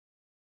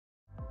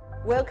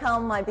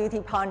Welcome, my beauty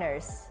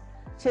partners,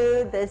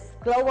 to this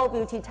Global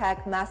Beauty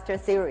Tech Master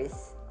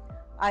Series.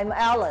 I'm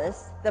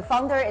Alice, the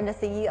founder and the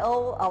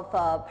CEO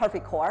of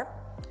Perfect Corp.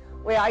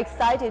 We are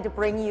excited to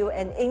bring you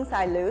an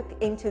inside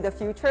look into the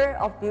future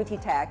of beauty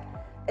tech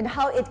and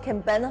how it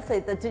can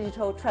benefit the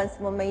digital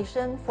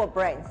transformation for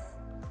brands.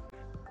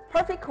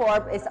 Perfect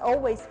Corp is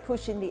always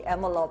pushing the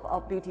envelope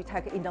of beauty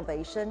tech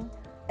innovation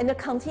and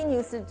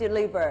continues to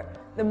deliver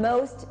the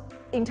most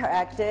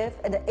interactive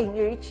and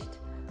enriched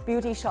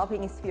beauty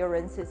shopping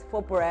experiences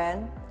for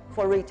brands,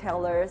 for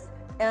retailers,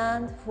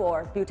 and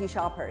for beauty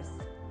shoppers.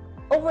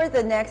 Over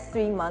the next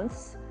 3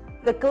 months,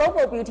 the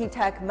Global Beauty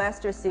Tech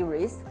Master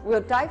Series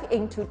will dive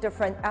into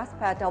different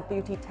aspects of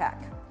beauty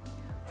tech,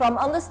 from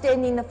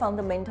understanding the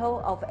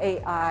fundamental of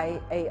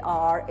AI,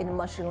 AR, and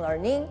machine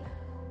learning,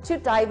 to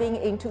diving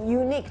into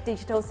unique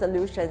digital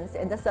solutions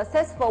and the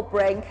successful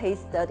brand case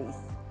studies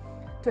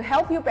to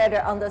help you better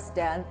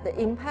understand the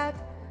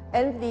impact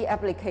and the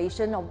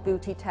application of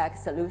beauty tech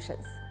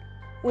solutions.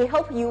 We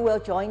hope you will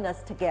join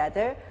us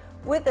together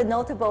with the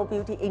notable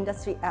beauty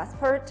industry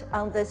expert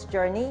on this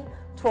journey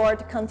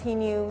toward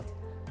continued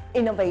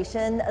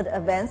innovation and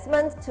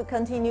advancement to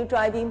continue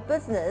driving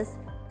business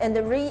and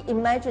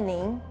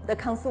reimagining the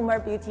consumer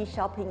beauty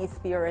shopping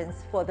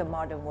experience for the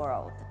modern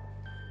world.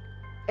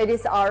 It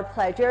is our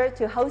pleasure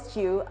to host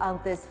you on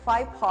this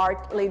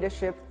 5-part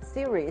leadership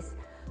series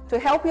to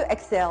help you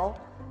excel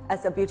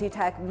as a beauty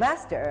tech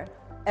master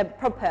and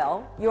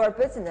propel your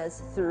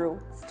business through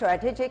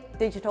strategic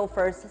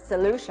digital-first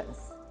solutions.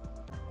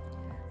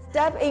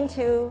 Step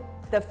into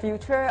the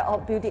future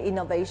of beauty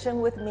innovation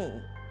with me.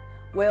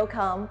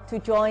 Welcome to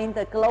join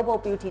the Global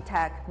Beauty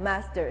Tech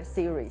Master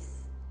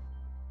Series.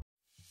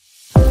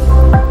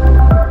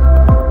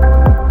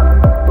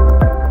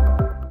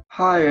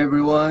 Hi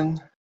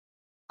everyone.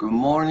 Good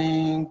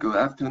morning, good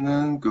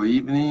afternoon, good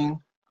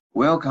evening.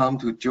 Welcome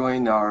to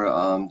join our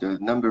the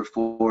number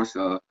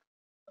 4th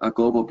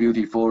Global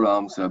Beauty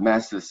Forum's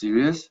Master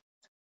Series.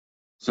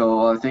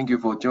 So thank you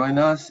for joining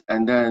us.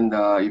 And then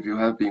if you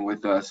have been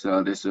with us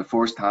this is the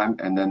 4th time,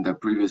 and then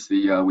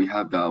previously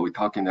we're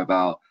talking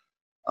about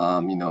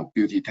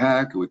beauty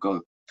tech. We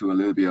go to a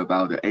little bit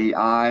about the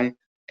AI,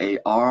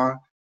 AR,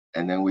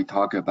 and then we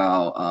talk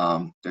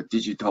about the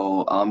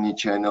digital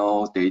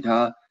omni-channel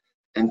data.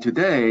 And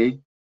today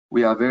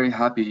we are very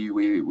happy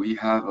we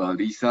have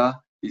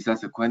Lisa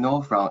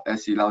Sequeno from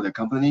Estée Lauder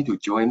Company to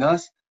join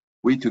us.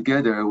 We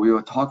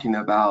were talking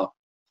about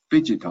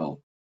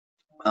phygital,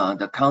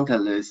 the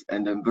contactless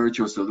and then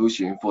virtual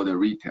solution for the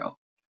retail.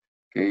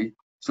 Okay,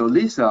 so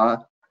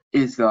Lisa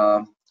is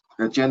the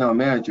general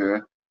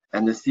manager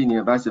and the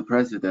senior vice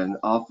president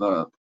of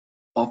a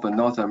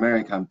North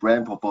American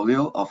brand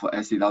portfolio of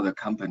Estée Lauder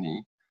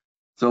Company.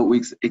 So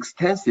with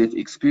extensive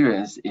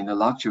experience in the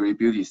luxury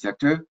beauty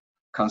sector,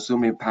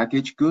 consumer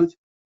packaged goods,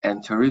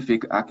 and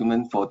terrific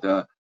acumen for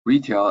the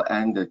retail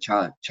and the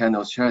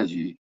channel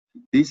strategy,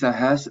 Lisa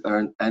has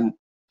earned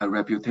a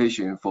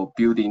reputation for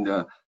building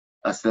the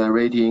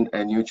accelerating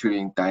and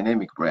nurturing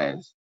dynamic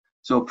brands.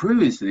 So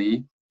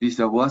previously,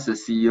 Lisa was the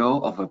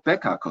CEO of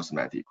Becca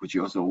Cosmetics, which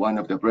is also one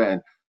of the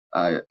brands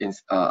under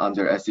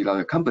Estée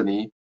Lauder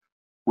Company,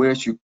 where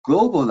she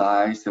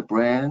globalized the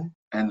brand.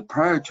 And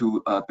prior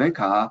to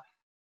Becca,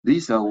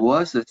 Lisa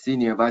was the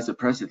senior vice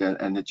president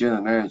and the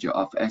general manager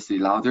of Estée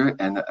Lauder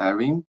and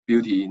Erin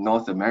Beauty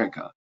North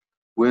America,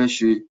 where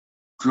she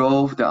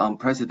drove the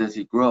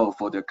unprecedented growth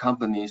for the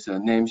company's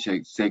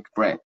namesake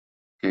brand.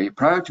 Okay,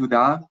 prior to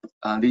that,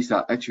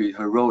 Lisa, actually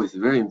her role is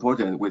very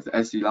important with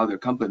Estée Lauder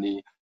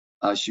Company.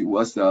 She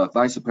was the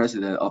vice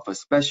president of a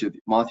special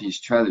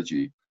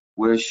multi-strategy,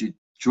 where she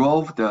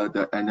drove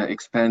and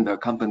expand the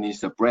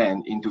company's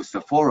brand into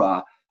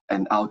Sephora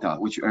and Ulta,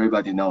 which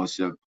everybody knows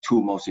the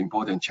 2 most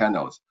important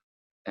channels.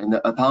 And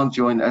upon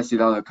joining Estée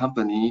Lauder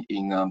Company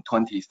in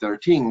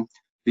 2013,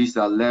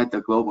 Lisa led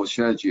the global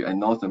strategy and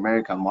North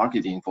American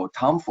marketing for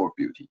Tom Ford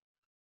Beauty.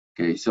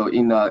 Okay, so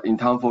in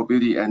Tom Ford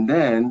Beauty, and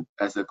then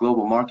as a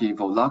global marketing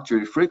for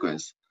luxury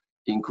fragrance,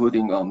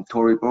 including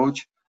Tory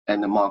Burch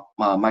and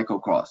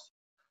Michael Kors.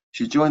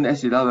 She joined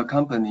Estée Lauder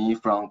Company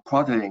from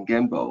Procter &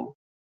 Gamble,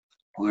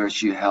 where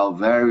she held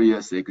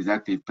various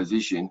executive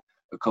positions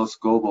across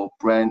global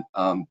brand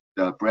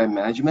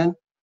management,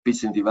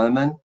 business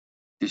development,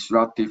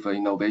 disruptive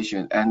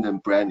innovation, and then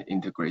brand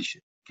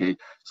integration. Okay,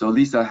 so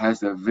Lisa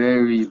has a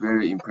very,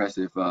 very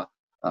impressive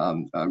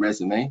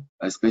resume,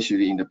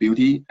 especially in the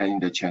beauty and in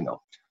the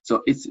channel.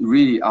 So it's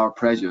really our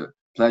pleasure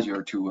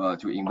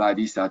to invite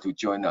Lisa to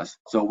join us.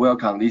 So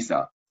welcome,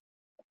 Lisa.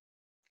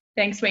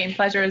 Thanks, Wayne.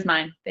 Pleasure is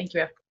mine. Thank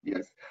you.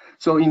 Yes.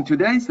 So in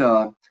today's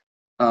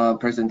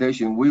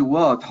presentation, we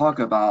will talk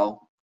about.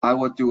 I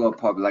will do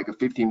probably like a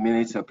 15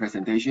 minutes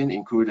presentation,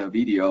 include a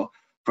video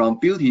from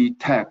beauty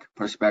tech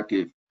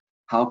perspective.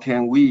 How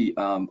can we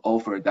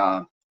offer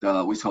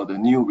we call the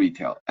new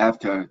retail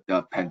after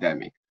the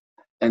pandemic?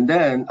 And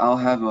then I'll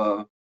have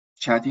a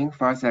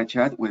fireside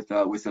chat with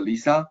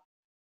Lisa.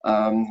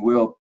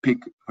 We'll pick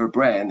her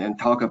brand and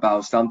talk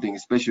about something,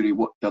 especially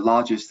what the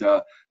largest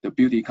the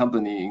beauty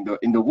company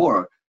in the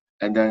world.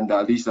 And then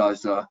Lisa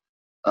is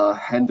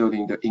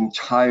handling the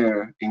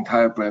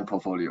entire brand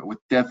portfolio. We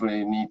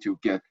definitely need to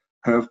get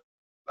her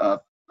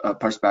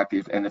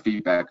perspective and the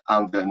feedback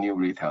on the new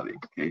retailing.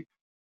 Okay,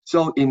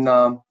 so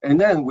and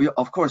then we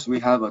of course we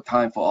have a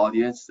time for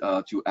audience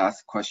to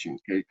ask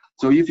questions. Okay,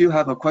 so if you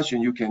have a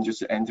question, you can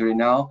just enter it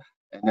now,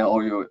 and then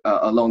or you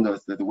along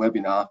the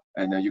webinar,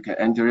 and then you can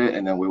enter it,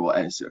 and then we will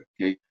answer.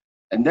 Okay,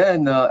 and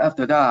then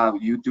after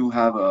that you do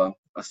have a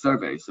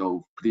survey,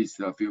 so please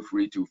feel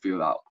free to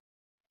fill out.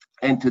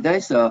 And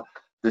today's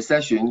the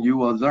session, you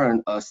will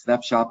learn a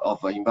snapshot of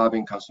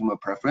evolving consumer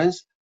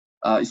preference,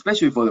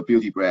 especially for the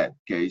beauty brand.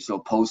 Okay, so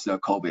post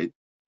COVID,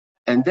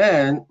 and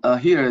then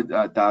here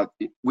that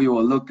we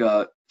will look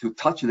to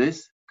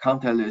touchless,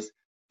 contactless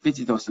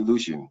digital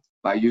solution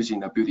by using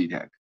the beauty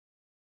tech,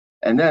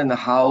 and then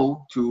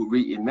how to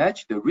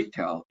reimagine the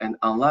retail and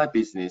online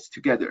business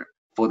together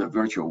for the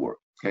virtual world.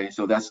 Okay,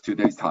 so that's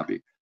today's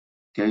topic.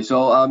 Okay,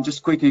 so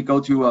just quickly go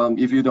to,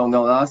 if you don't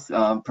know us,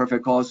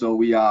 Perfect Corp. So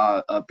we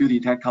are a beauty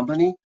tech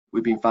company.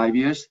 We've been 5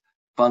 years,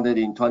 founded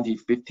in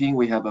 2015.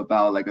 We have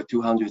about like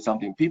 200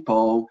 something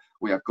people.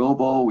 We are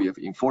global. We have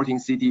in 14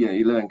 cities and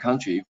 11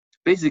 countries.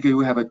 Basically,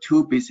 we have a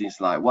two business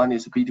line. One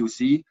is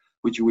B2C,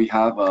 which we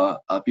have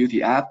a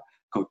beauty app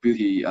called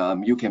Beauty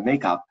UK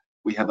Makeup.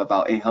 We have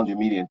about 800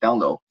 million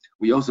download.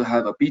 We also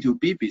have a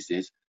B2B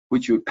business,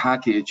 which we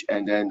package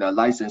and then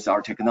license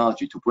our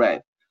technology to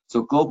brand.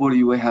 So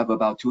globally, we have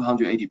about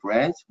 280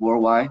 brands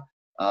worldwide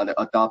that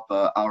adopt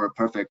our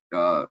perfect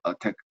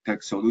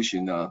tech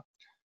solution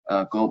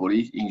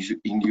globally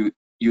in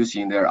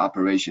using their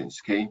operations.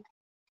 Okay,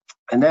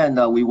 and then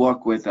we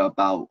work with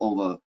about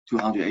over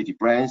 280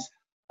 brands.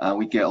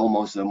 We get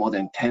almost more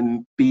than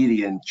 10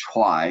 billion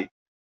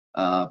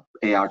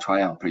AR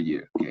try-on per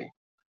year. Okay,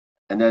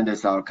 and then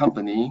there's our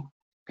company.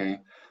 Okay,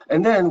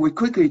 and then we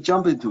quickly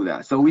jump into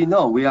that. So we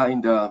know we are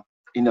in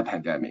the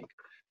pandemic.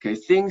 Okay,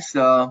 things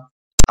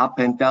up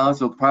and down.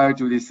 So prior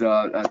to this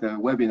the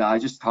webinar, I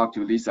just talked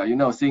to Lisa. You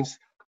know, things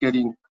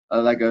getting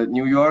like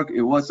New York,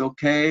 it was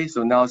okay.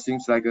 So now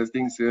seems like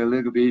things are a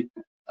little bit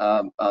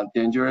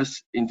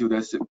dangerous into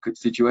the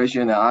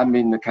situation. I'm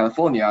in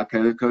California.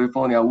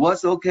 California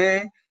was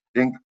okay,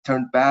 then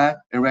turned bad,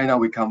 and right now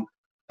we come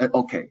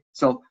okay.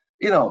 So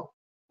you know,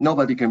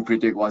 nobody can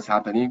predict what's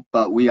happening,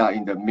 but we are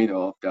in the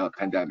middle of the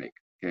pandemic.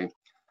 Okay,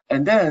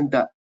 and then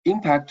the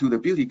impact to the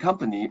beauty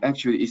company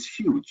actually is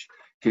huge.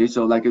 Okay,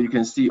 so like you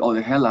can see all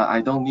the headline,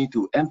 I don't need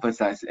to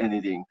emphasize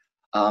anything.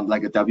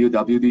 Like a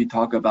WWD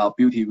talk about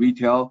beauty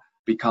retail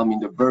becoming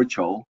the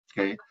virtual,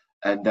 okay?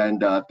 And then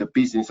the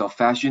business of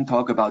fashion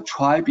talk about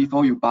try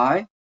before you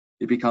buy,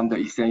 it become the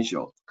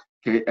essential,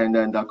 okay? And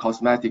then the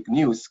cosmetic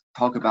news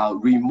talk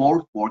about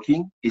remote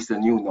working is the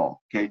new norm,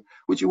 okay?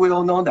 Which we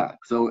all know that.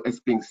 So it's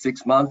been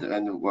 6 months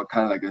and we're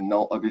kind of like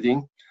know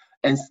everything.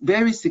 And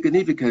very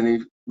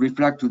significantly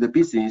reflect to the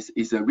business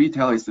is the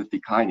retail is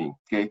declining,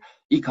 okay?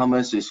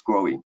 E-commerce is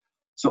growing.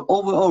 So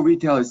overall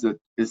retail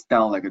is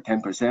down like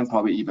 10%,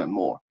 probably even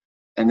more.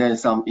 And then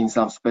in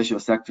some special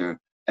sector.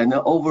 And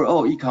then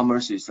overall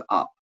e-commerce is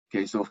up,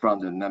 okay? So from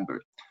the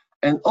number.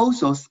 And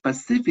also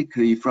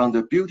specifically from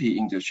the beauty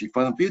industry,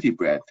 from the beauty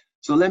brand.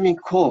 So let me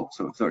quote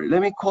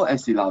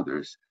Estée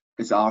Lauder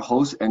as our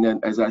host. And then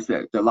as I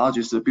said, the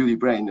largest beauty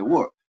brand in the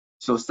world.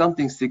 So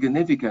something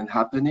significant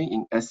happening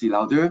in Estée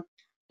Lauder.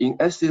 In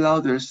Estée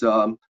Lauder's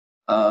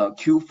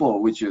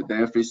Q4, which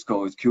their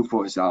fiscal is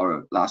Q4 is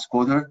our last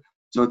quarter.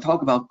 So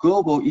talk about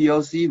global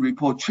ELC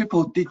report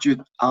triple-digit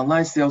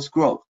online sales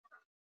growth.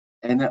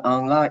 And then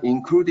online,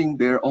 including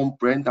their own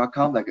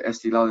brand.com like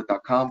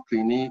esteelauder.com,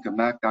 Clinique,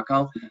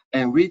 MAC.com,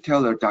 and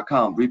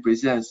retailer.com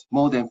represents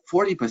more than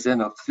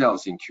 40% of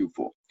sales in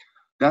Q4.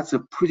 That's a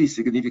pretty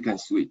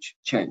significant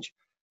change.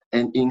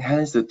 And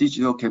enhance the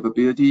digital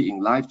capability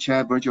in live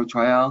chat, virtual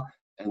trial,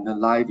 and the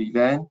live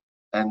event,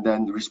 and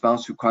then the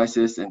response to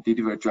crisis and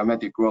deliver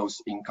dramatic growth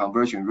in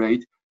conversion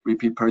rate,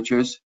 repeat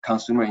purchase,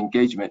 consumer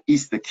engagement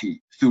is the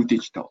key through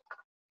digital.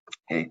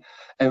 Okay,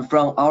 and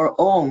from our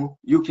own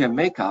UK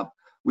Makeup,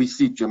 we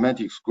see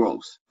dramatic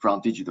growth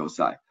from digital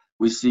side.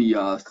 We see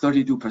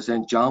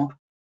 32% jump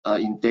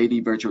in daily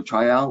virtual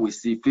trial. We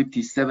see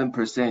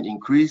 57%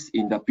 increase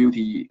in the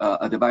beauty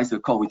advisor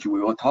call, which we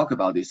will talk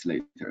about this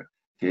later.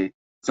 Okay,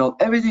 so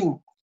everything,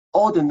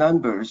 all the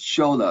numbers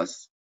show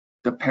us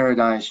the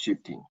paradigm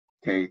shifting.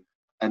 Okay,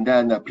 and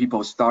then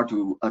people start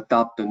to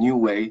adopt the new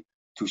way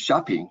to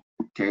shopping.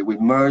 Okay, we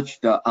merge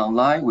the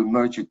online, we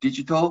merge the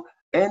digital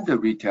and the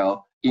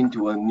retail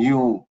into a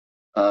new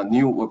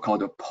we call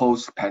the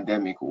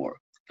post-pandemic world.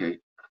 Okay,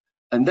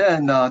 and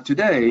then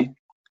today,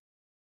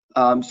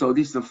 so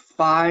this is the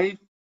 5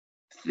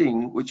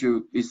 thing, which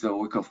is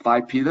we call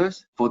 5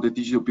 pillars for the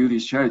digital beauty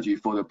strategy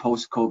for the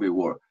post-COVID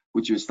world,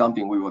 which is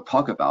something we will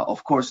talk about.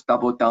 Of course,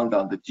 double down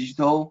on the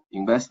digital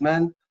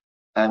investment,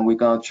 and we're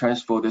gonna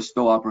transfer the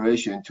store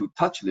operation to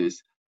touchless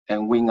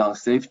and win on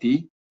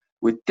safety.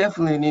 We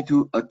definitely need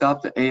to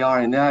adopt the AR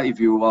and AI. If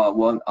you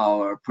want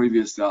our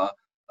previous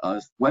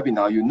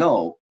webinar, you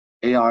know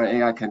AR and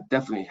AI can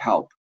definitely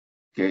help.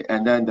 Okay,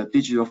 and then the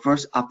digital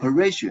first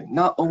operation,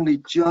 not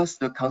only just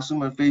the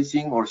consumer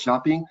facing or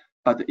shopping,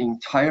 but the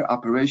entire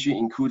operation,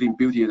 including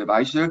beauty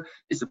advisor,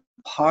 is a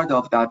part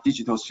of that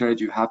digital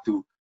strategy you have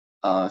to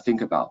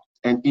think about.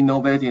 And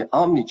innovating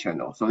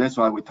omni-channel. So that's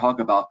why we talk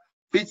about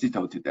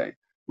physical today.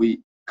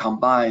 We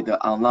combine the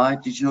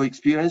online digital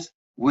experience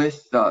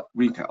with the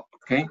retail,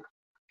 okay?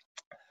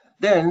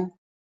 Then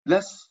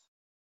let's,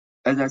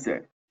 as I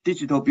said,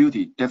 digital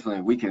beauty,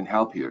 definitely we can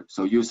help here.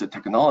 So use the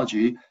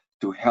technology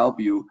to help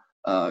you,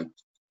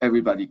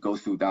 everybody go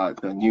through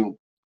the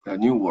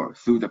new world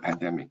through the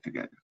pandemic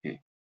together, okay?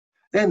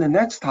 Then the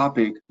next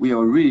topic, we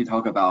will really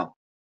talk about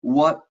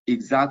what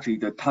exactly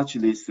the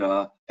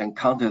touchless and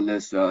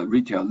counterless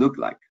retail look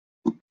like,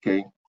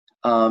 okay?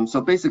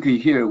 So basically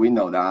here we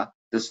know that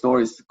the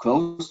store is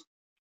closed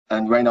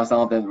and right now some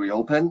of them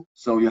reopen.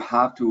 So you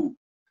have to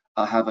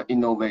have an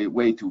innovative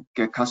way to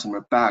get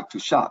customer back to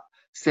shop.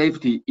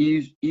 Safety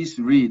is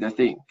really the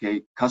thing,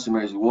 okay?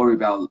 Customers worry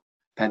about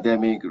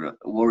pandemic,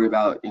 worry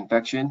about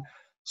infection.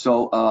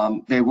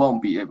 So they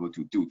won't be able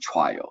to do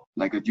trial,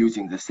 like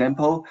using the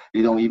sample.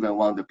 They don't even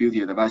want the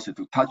beauty advisor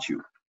to touch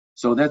you.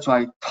 So that's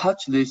why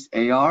touchless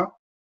AR,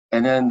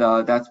 and then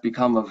that's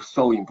become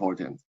so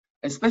important.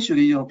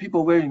 Especially,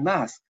 people wearing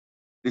masks.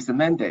 It's a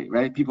mandate,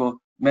 right? People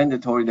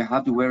mandatory, they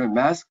have to wear a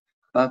mask.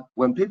 But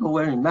when people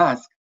wearing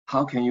masks,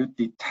 how can you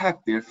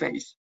detect their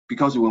face?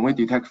 Because when we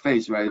detect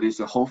face, right, there's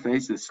the whole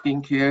face, the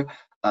skincare,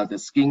 the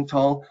skin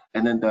tone,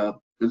 and then the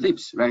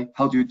lips, right?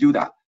 How do you do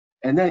that?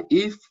 And then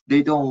if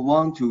they don't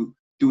want to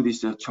do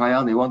this try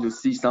on, they want to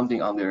see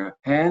something on their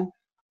hand,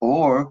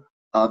 or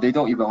they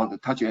don't even want to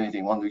touch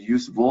anything, want to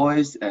use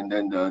voice and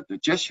then the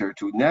gesture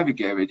to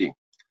navigate everything.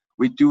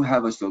 We do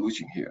have a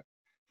solution here.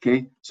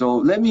 Okay, so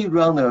let me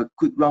run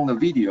a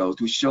video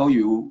to show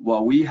you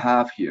what we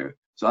have here.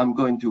 So I'm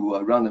going to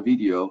run a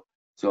video.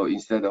 So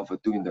instead of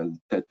doing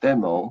the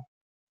demo,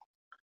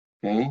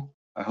 okay,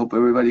 I hope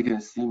everybody can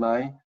see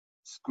my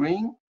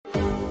screen.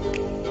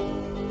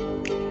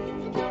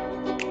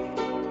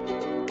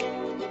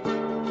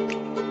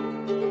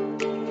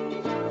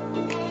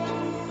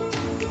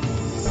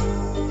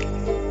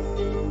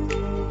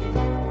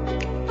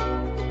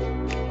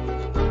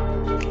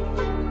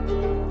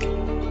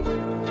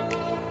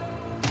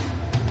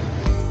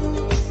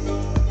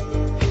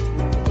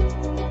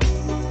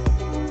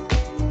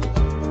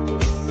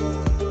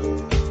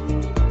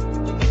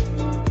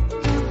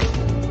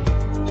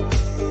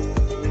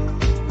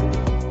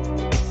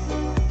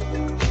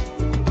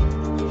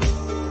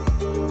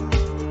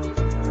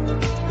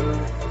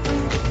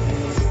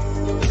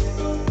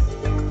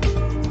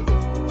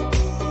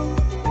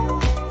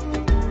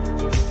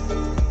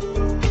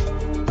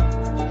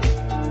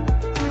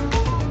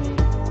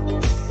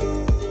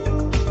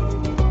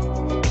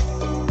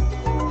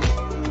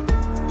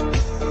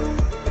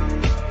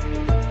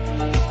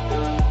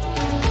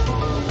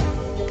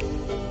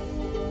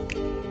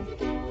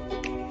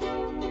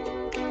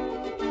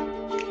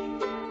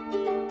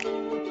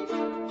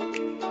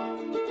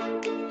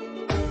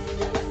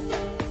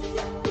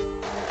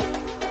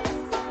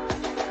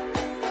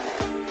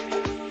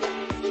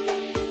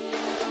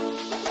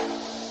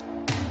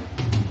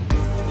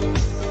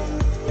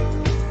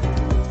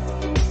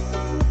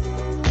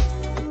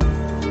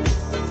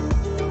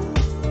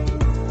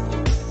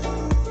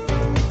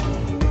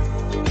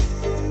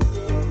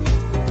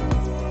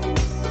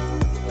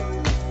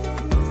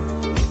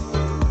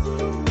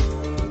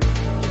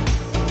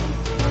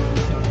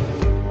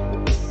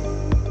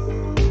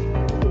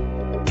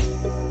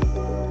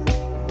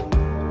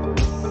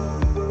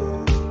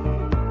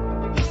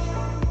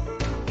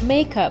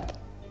 Makeup,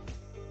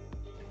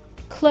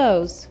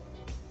 clothes,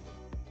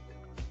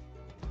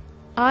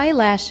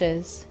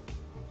 eyelashes,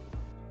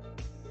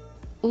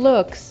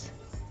 looks,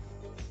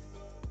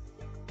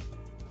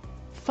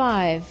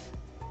 5,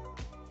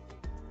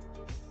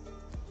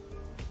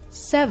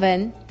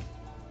 7,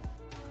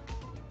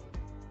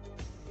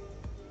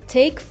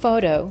 take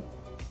photo,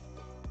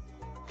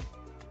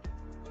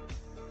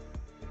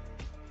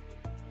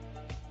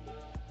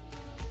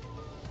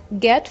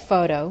 'Get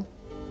photo'.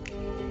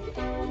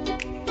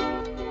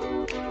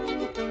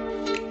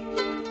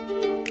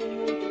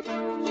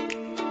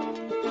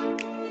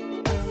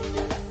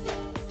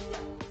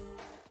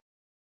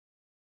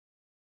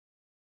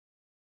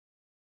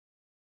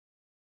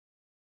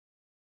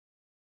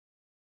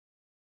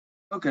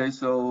 Okay,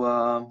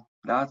 so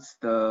that's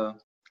the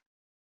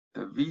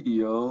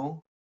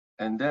video,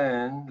 and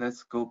then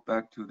let's go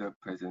back to the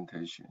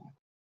presentation.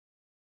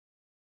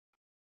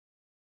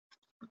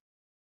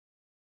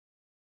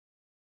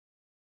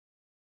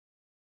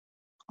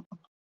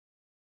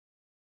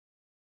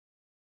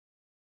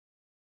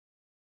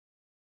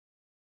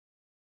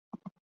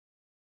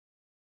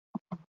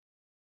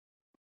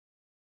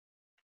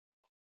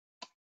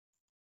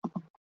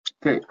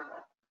 Okay,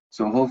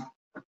 so hope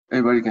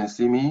everybody can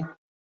see me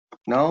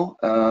now.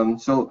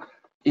 So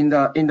in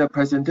the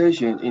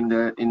presentation, in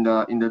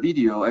the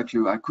video,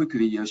 actually, I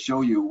quickly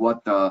show you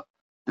what the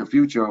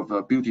future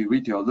of beauty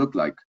retail look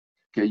like.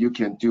 Okay, you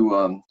can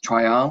do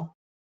try on,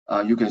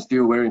 you can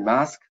still wear a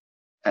mask,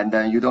 and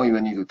then you don't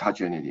even need to touch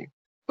anything.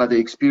 but the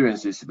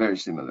experience is very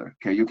similar.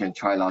 Okay, you can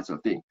try lots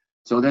of things.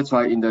 So that's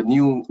why in the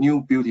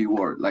new beauty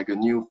world, like a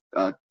new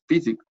the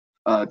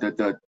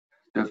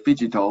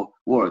phygital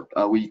world,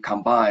 we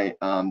combine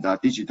the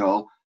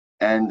digital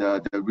and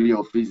the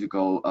real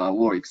physical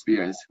world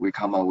experience. We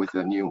come up with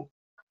a new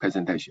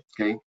presentation.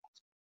 Okay.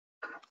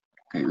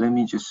 Okay, let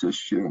me just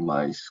share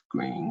my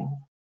screen.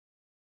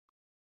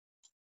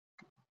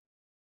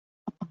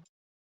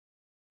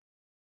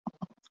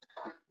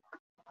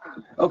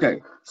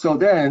 Okay, so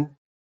then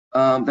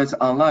that's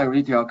online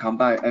retail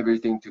combine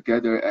everything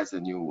together as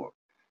a new world.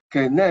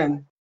 Okay, and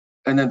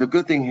then the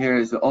good thing here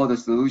is all the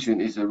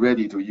solution is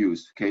ready to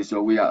use. Okay,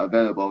 so we are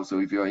available. So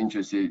if you're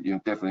interested, you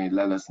definitely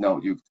let us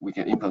know. We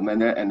can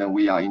implement it, and then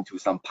we are into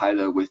some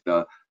pilot with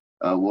the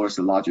world's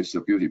largest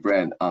beauty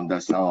brand on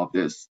the some of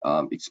this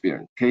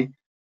experience. Okay,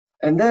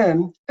 and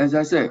then as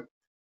I said,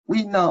 we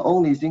not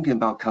only thinking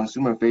about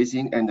consumer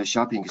facing and the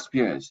shopping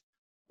experience,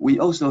 we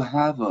also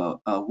have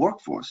a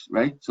workforce,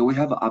 right? So we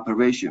have an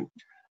operation,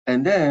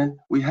 and then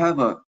we have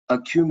a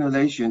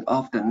accumulation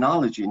of the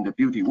knowledge in the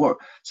beauty world.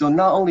 So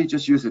not only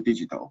just use the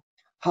digital,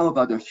 how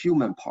about the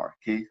human part?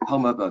 Okay, how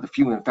about the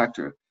human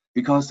factor?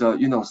 Because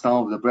you know, some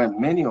of the brand,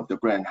 many of the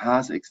brand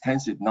has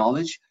extensive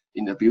knowledge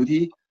in the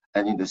beauty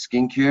and in the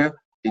skincare,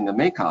 in the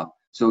makeup.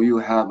 So you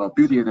have a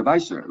beauty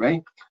advisor,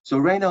 right? So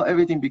right now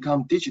everything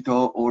become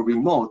digital or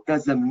remote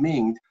doesn't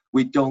mean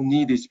we don't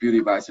need this beauty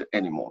advisor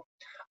anymore.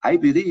 I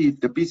believe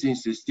the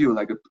business is still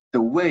like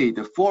the way,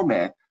 the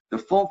format, the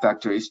form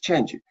factor is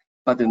changing,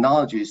 but the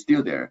knowledge is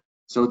still there.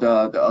 So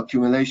the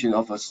accumulation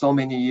of so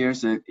many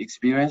years of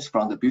experience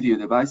from the beauty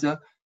advisor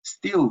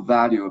still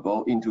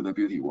valuable into the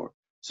beauty world.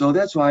 So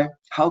that's why,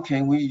 how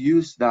can we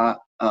use that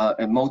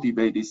and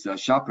motivate this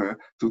shopper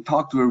to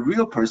talk to a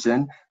real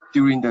person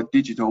during the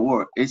digital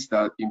world is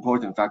the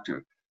important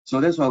factor.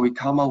 So that's why we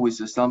come up with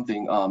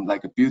something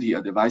like a beauty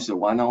advisor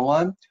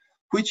one-on-one,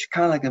 which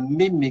kind of like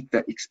mimic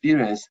the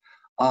experience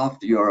of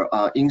your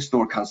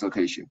in-store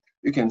consultation.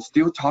 You can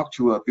still talk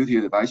to a beauty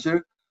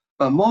advisor,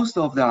 but most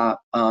of the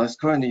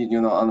currently,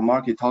 you know, on the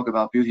market talk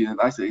about beauty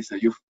advisor is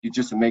that you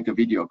just make a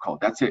video call.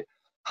 That's it.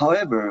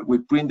 However, we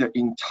bring the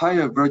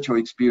entire virtual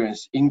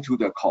experience into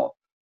the call,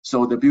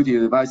 so the beauty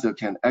advisor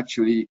can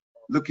actually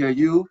look at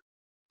you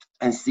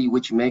and see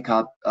which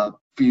makeup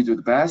fits you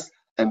the best,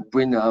 and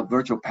bring a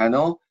virtual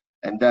panel,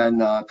 and then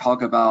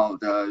talk about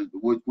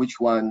which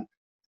one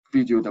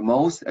fits you the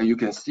most, and you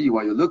can see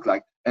what you look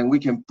like. And we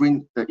can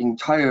bring the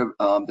entire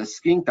the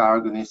skin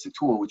diagnostic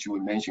tool, which we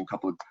mentioned a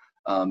couple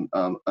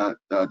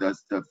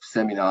the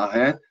seminar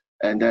ahead,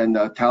 and then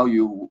tell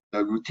you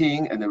the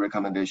routine and the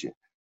recommendation.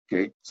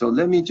 Okay, so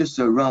let me just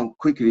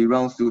quickly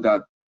run through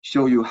that,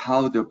 show you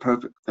how the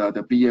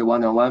BA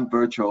one-on-one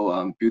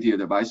virtual beauty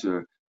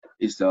advisor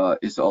is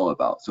all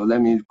about. So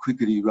let me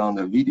quickly run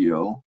the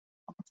video.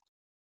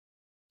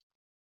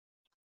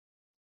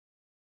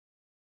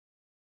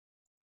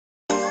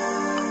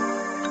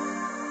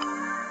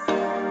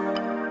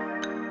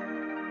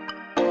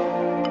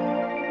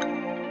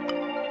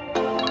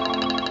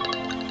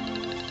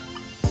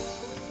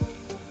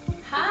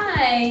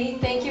 Hi,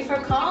 thank you for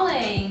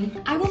calling.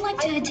 I would like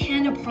to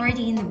attend a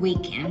party in the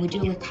weekend. Would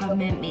you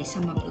recommend me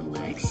some of the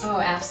looks? Oh,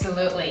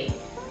 absolutely.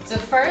 So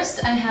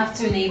first, I have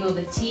to enable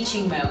the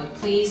teaching mode.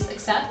 Please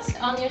accept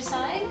on your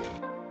side.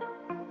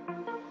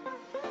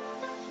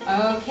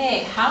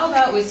 Okay, how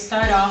about we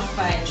start off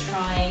by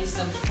trying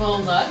some full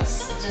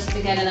looks, just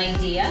to get an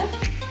idea?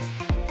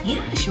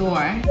 Yeah,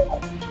 sure.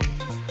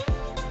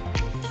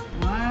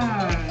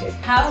 Wow.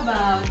 How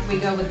about we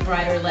go with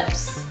brighter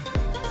lips?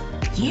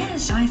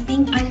 Yes, I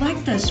think I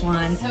like this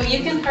one. So you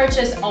can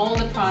purchase all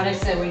the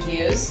products that we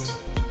used.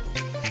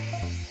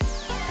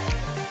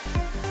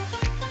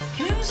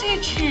 Can I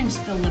also change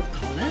the lip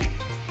color?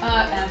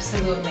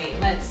 Absolutely.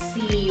 Let's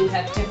see, we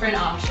have different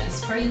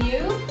options for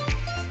you.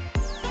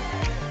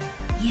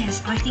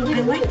 Yes, I think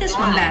I like this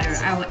one better.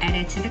 I will add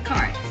it to the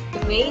cart.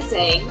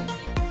 Amazing.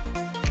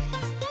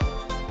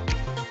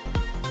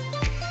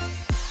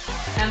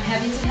 I'm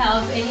happy to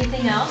help.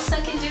 Anything else I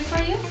can do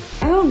for you?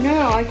 Oh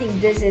no, I think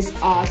this is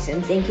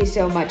awesome. Thank you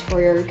so much for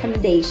your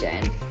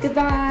recommendation.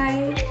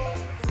 Goodbye.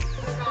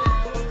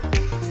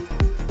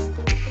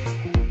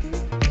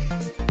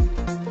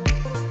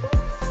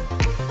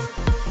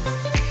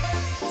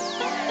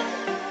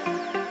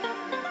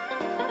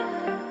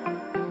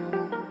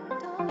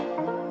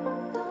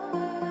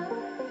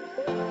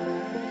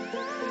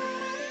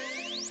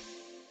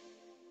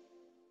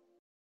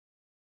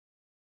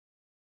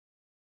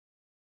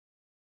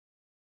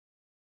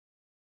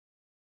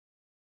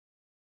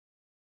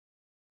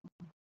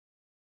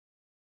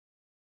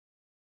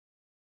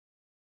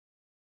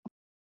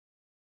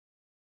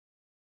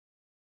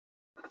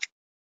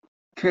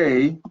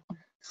 Okay,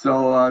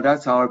 so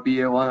that's our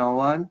BA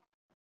one-on-one.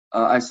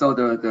 I saw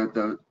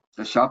the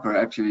shopper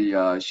actually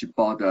she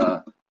bought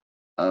a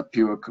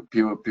pure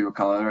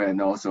color, and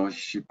also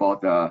she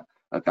bought a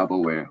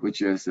double wear,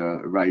 which is a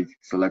right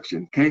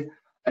selection. Okay,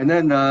 and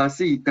then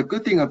see, the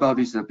good thing about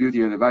this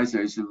beauty advisor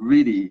is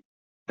really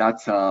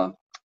that's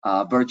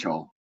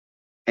virtual,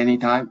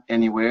 anytime,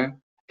 anywhere,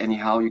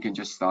 anyhow, you can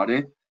just start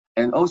it.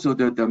 And also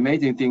the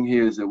amazing thing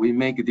here is that we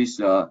make this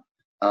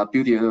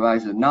beauty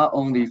advisor not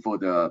only for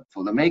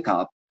the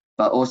makeup,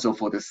 but also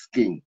for the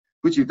skin,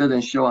 which it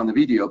doesn't show on the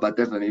video, but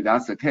definitely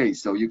that's the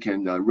case. So you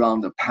can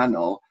run the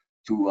panel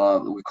to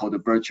we call the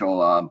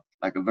virtual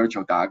like a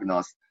virtual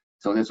diagnosis.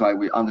 So that's why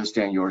we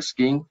understand your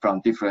skin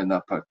from different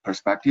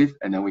perspective,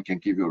 and then we can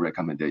give you a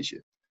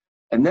recommendation.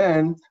 And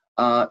then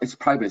it's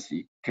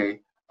privacy.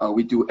 Okay,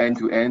 we do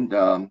end-to-end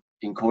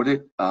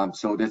encoded,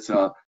 so that's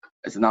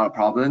it's not a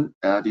problem.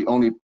 The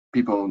only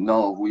people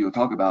know who you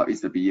talk about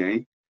is the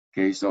BA.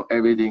 Okay, so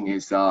everything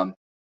is a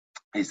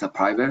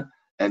private,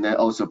 and then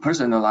also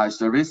personalized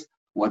service.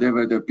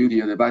 Whatever the beauty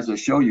advisor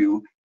show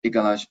you, it's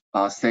gonna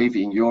save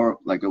in your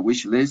like a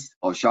wish list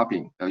or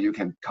shopping. You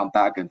can come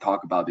back and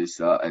talk about this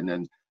and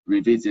then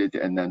revisit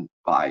and then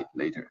buy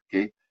later.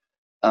 Okay,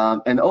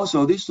 and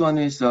also this one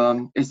is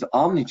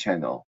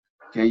omni-channel.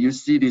 Okay, you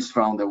see this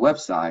from the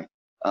website.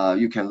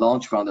 You can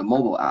launch from the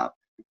mobile app.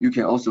 You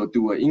can also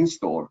do an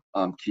in-store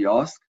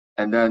kiosk,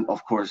 and then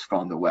of course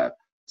from the web.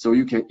 So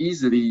you can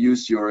easily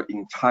use your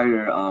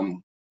entire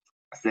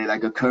say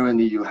like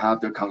currently you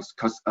have the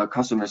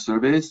customer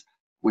service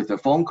with a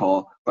phone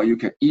call, but you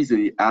can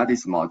easily add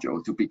this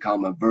module to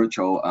become a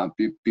virtual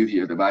beauty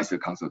advisor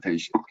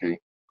consultation. Okay.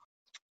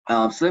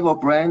 Several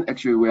brands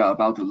actually we are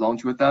about to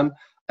launch with them,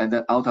 and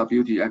then Ulta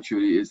Beauty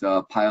actually is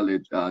a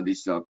pilot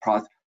this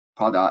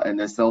product, and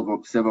then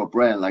several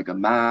brands like a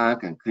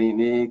MAC and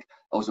Clinique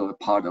also a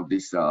part of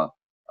this the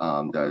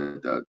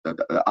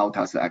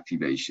Ulta's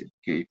activation.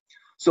 Okay,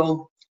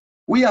 so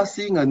we are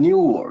seeing a new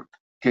world.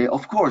 Okay,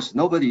 of course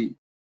nobody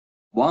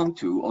want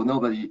to or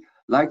nobody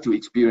like to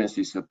experience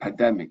this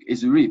pandemic.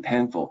 It's really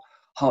painful.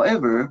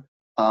 However,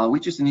 we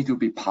just need to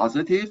be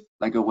positive.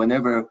 Like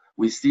whenever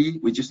we see,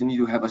 we just need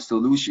to have a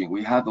solution.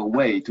 We have a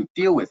way to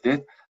deal with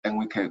it, and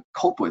we can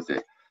cope with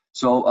it.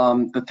 So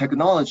the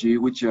technology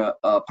which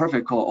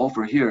Perfect Corp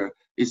offer here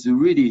is to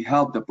really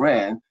help the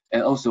brand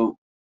and also,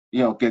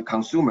 you know, get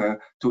consumer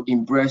to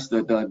embrace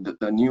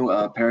the new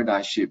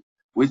paradigm shift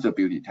with the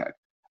beauty tech.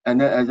 And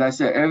then, as I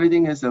said,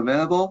 everything is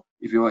available.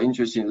 If you are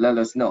interested, let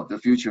us know. The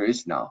future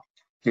is now.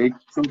 Okay,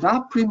 so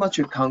that pretty much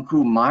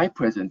concludes my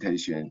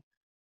presentation.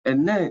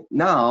 And then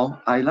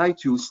now I like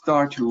to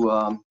start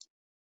to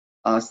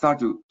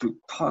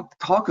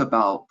talk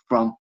about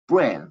from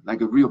brand,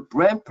 like a real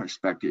brand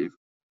perspective.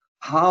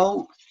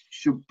 How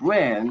should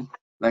brand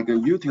like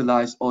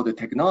utilize all the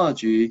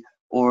technology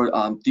or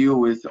deal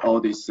with all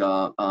this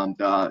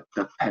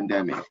the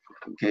pandemic?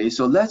 Okay,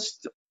 so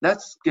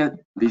let's get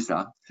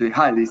Lisa. Say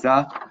hi,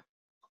 Lisa.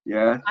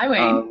 Yeah. Hi,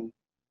 Wayne.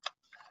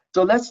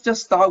 So let's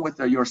just start with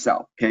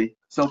yourself. Okay.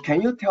 So can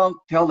you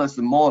tell us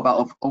more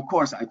about? Of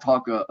course, I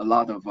talk a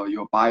lot of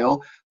your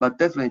bio, but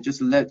definitely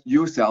just let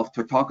yourself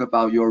to talk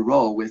about your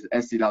role with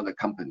Estée Lauder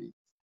company.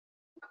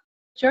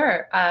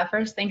 Sure.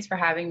 First, thanks for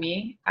having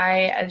me.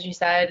 I, as you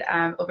said,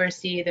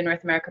 oversee the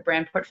North America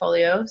brand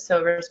portfolio,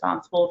 so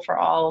responsible for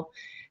all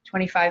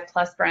 25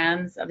 plus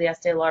brands of the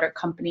Estée Lauder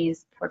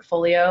company's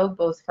portfolio,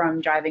 both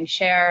from driving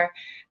share,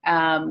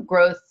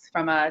 growth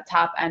from a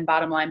top and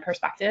bottom line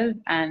perspective,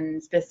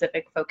 and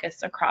specific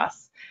focus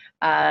across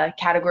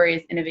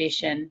categories,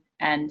 innovation,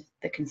 and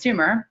the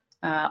consumer,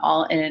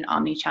 all in an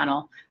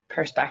omni-channel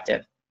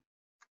perspective.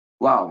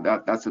 Wow,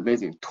 that's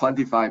amazing.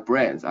 25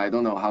 brands. I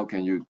don't know how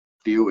can you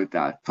deal with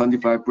that.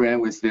 25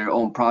 brands with their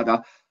own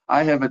product.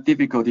 I have a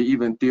difficulty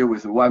even deal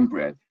with one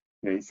brand.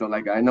 Okay, so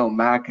like I know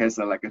MAC has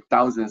like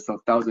thousands of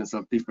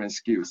different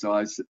SKUs, so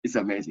it's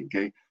amazing.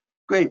 Okay,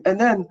 great. And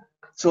then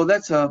so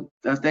let's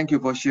thank you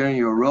for sharing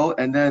your role,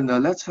 and then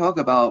let's talk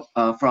about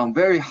from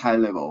very high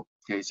level.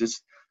 Okay,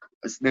 just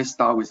let's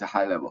start with the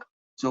high level.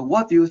 So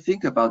what do you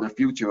think about the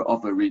future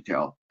of a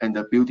retail and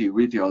the beauty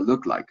retail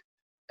look like?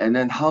 And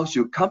then how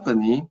should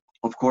company,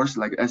 of course,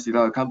 like Estée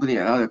Lauder company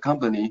and other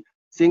company,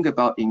 think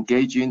about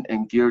engaging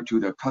and geared to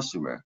the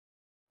customer?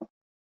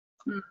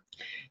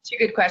 Two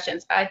good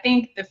questions. I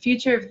think the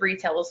future of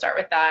retail, we'll start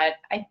with that.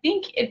 I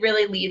think it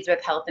really leads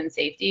with health and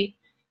safety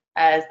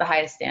as the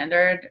highest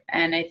standard.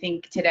 And I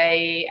think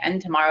today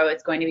and tomorrow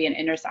it's going to be an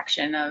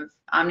intersection of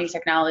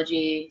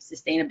omni-technology,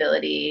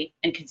 sustainability,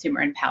 and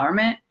consumer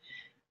empowerment.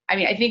 I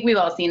mean, I think we've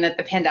all seen that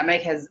the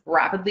pandemic has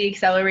rapidly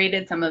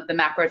accelerated some of the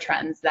macro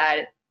trends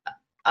that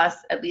us,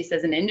 at least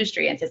as an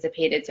industry,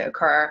 anticipated to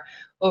occur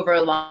over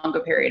a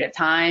longer period of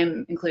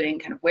time, including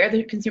kind of where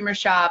the consumers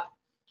shop,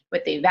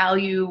 what they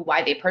value,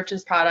 why they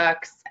purchase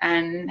products,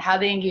 and how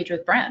they engage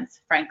with brands,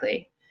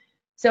 frankly.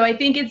 So I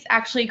think it's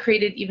actually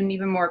created even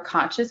more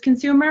conscious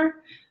consumer,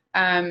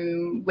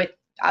 with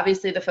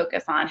obviously the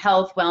focus on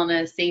health,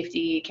 wellness,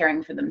 safety,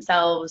 caring for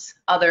themselves,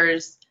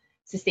 others,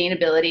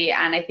 sustainability,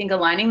 and I think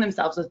aligning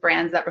themselves with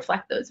brands that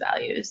reflect those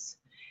values.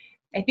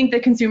 I think the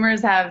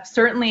consumers have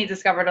certainly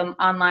discovered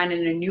online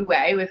in a new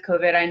way with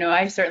COVID. I know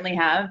I certainly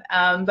have.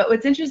 But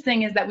what's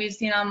interesting is that we've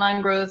seen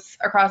online growth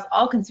across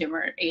all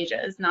consumer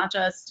ages, not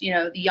just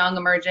the young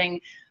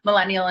emerging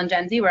millennial and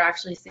Gen Z. We're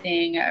actually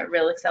seeing a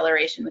real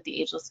acceleration with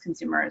the ageless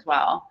consumer as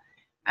well.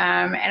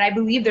 And I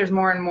believe there's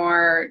more and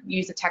more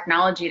use of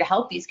technology to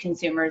help these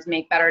consumers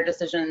make better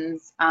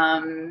decisions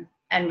and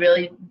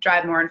really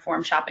drive more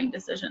informed shopping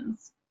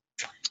decisions.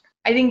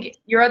 I think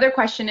your other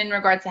question in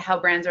regards to how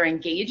brands are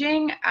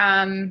engaging,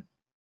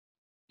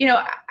 you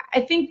know,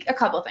 I think a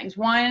couple of things.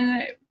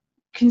 One,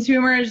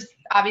 consumers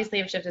obviously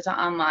have shifted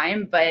to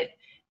online, but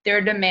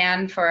their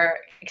demand for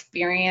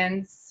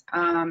experience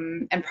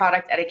and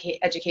product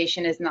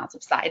education is not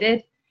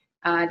subsided.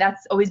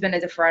 That's always been a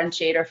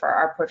differentiator for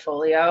our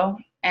portfolio.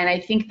 And I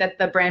think that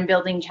the brand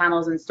building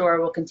channels in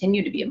store will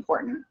continue to be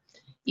important,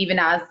 even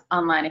as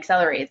online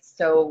accelerates.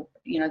 So,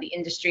 you know, the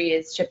industry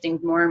is shifting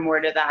more and more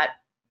to that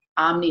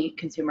omni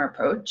consumer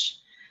approach.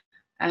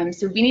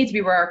 So we need to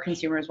be where our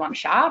consumers want to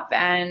shop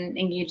and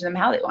engage them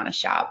how they want to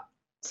shop.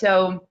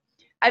 So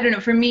I don't know,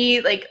 for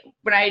me, like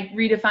when I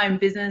redefine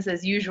business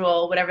as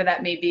usual, whatever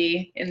that may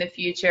be in the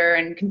future,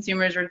 and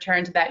consumers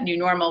return to that new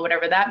normal,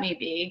 whatever that may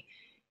be,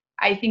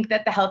 I think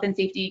that the health and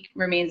safety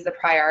remains the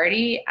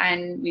priority,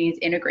 and we need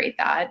to integrate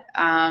that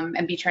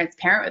and be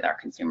transparent with our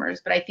consumers.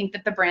 But I think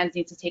that the brands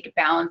need to take a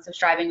balance of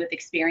striving with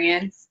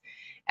experience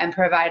and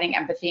providing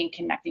empathy and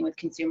connecting with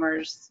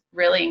consumers,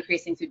 really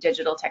increasing through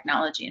digital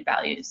technology and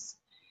values.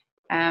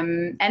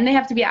 And they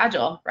have to be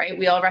agile, right?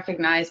 We all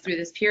recognize through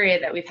this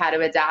period that we've had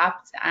to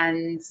adapt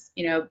and,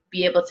 you know,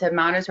 be able to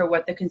monitor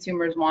what the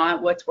consumers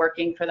want, what's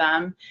working for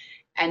them,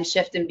 and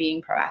shift in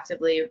being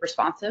proactively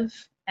responsive.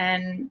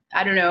 And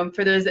I don't know,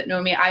 for those that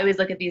know me, I always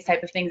look at these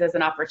type of things as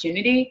an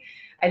opportunity.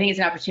 I think it's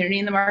an opportunity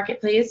in the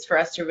marketplace for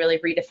us to really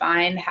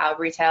redefine how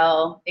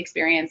retail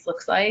experience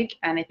looks like.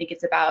 And I think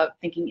it's about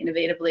thinking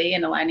innovatively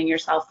and aligning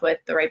yourself with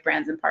the right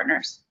brands and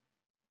partners.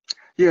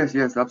 Yes,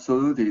 yes,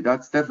 absolutely.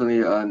 That's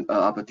definitely an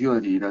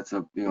opportunity. That's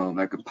a, you know,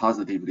 like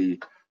positively,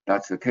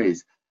 that's the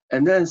case.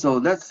 And then, so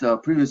let's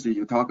previously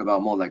you talked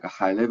about more like a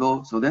high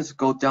level. So let's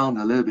go down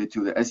a little bit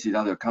to the Estée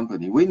Lauder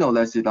company. We know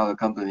Estée Lauder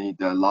company,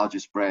 the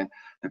largest brand,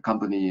 the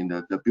company in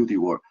the beauty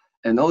world.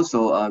 And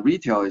also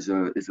retail is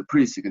a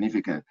pretty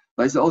significant,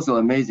 but it's also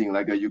amazing.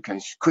 Like you can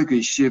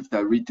quickly shift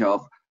the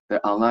retail,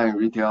 the online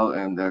retail,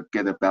 and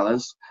get a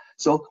balance.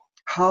 So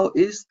how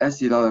is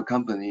Estée Lauder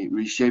company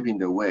reshaping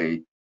the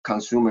way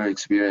consumer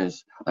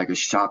experience, like a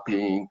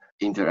shopping,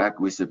 interact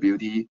with the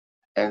beauty,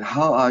 and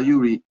how are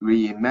you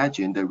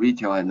reimagine the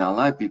retail and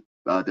online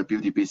the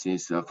beauty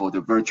business for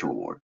the virtual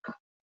world?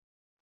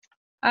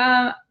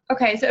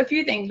 Okay, so a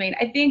few things, Wayne.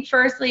 I think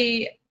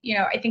firstly, you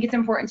know, I think it's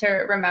important to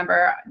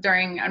remember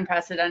during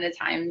unprecedented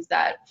times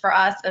that for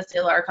us as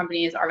Estée Lauder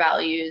companies, our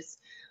values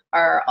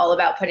are all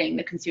about putting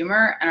the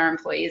consumer and our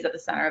employees at the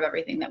center of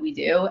everything that we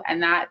do,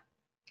 and that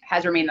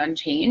has remained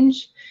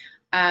unchanged.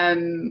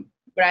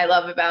 What I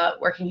love about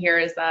working here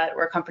is that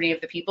we're a company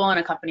of the people and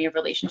a company of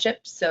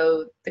relationships.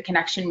 So the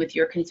connection with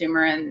your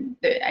consumer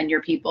and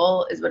your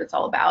people is what it's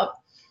all about.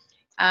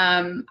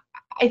 I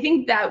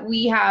think that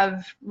we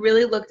have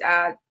really looked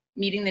at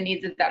meeting the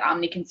needs of that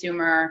omni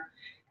consumer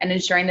and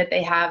ensuring that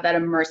they have that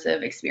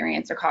immersive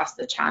experience across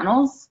the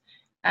channels.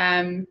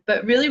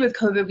 But really with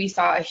COVID, we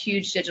saw a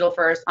huge digital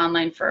first,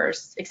 online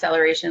first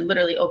acceleration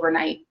literally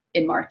overnight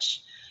in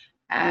March.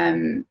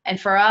 And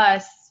for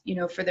us, you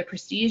know, for the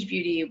prestige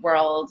beauty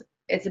world,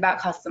 it's about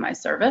customized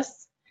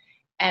service,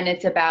 and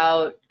it's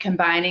about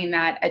combining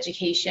that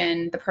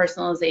education, the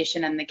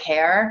personalization, and the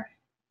care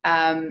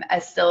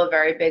as still a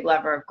very big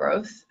lever of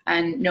growth.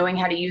 And knowing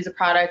how to use a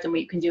product and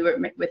what you can do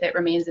with it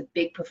remains a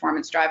big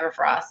performance driver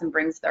for us and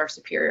brings our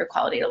superior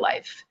quality to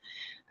life.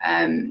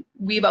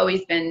 We've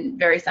always been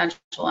very central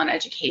on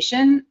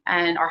education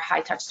and our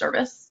high touch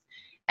service,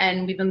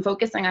 and we've been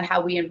focusing on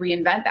how we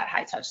reinvent that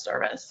high touch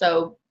service.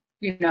 So,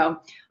 you know,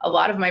 a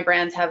lot of my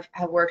brands have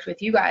worked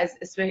with you guys,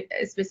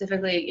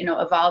 specifically, you know,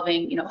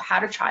 evolving, you know, how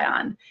to try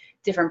on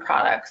different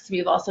products.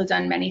 We've also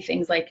done many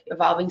things like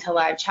evolving to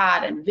live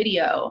chat and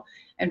video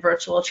and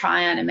virtual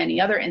try on in many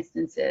other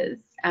instances,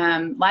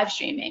 live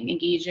streaming,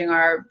 engaging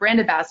our brand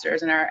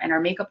ambassadors and our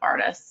makeup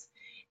artists,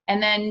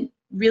 and then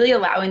really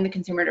allowing the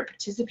consumer to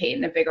participate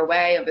in a bigger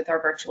way with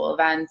our virtual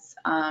events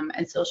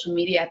and social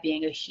media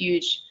being a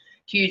huge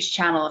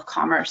channel of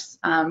commerce,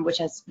 which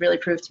has really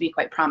proved to be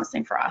quite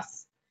promising for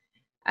us.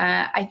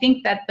 I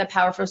think that the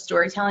powerful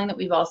storytelling that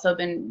we've also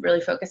been really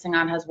focusing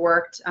on has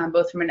worked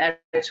both from an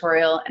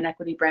editorial and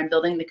equity brand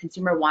building. The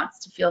consumer wants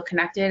to feel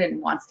connected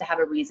and wants to have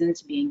a reason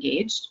to be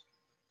engaged.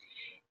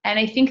 And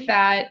I think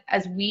that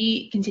as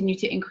we continue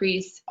to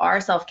increase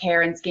our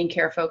self-care and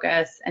skincare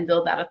focus and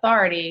build that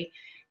authority,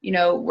 you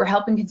know, we're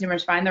helping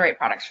consumers find the right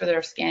products for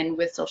their skin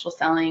with social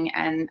selling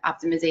and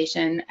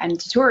optimization and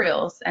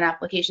tutorials and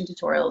application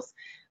tutorials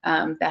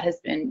that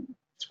has been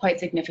quite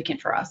significant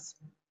for us.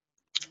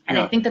 And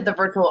I think that the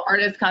virtual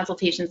artist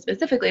consultation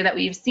specifically that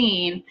we've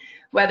seen,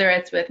 whether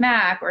it's with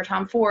MAC or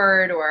Tom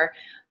Ford or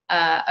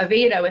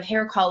Aveda with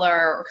hair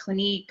color or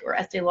Clinique or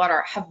Estée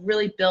Lauder, have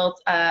really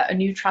built a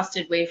new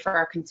trusted way for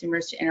our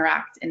consumers to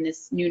interact in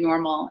this new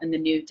normal in the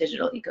new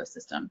digital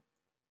ecosystem.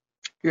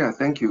 Yeah,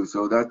 thank you.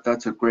 So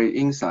that's a great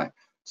insight.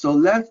 So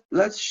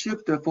let's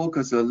shift the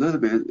focus a little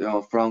bit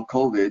from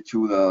COVID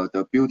to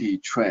the beauty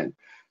trend.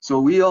 So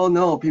we all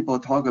know people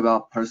talk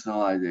about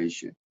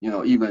personalization,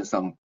 even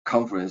some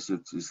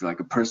conferences is like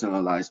a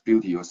personalized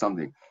beauty or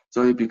something.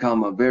 So it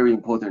become a very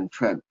important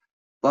trend.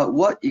 But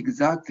what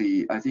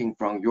exactly, I think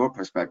from your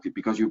perspective,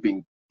 because you've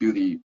been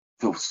beauty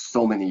for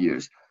so many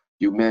years,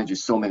 you manage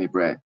so many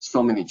brands,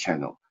 so many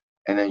channels,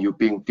 and then you've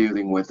been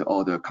dealing with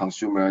all the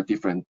consumer,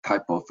 different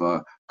type of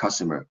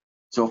customer.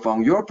 So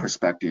from your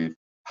perspective,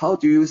 how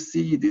do you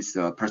see this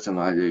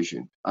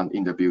personalization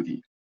in the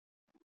beauty?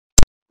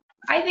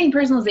 I think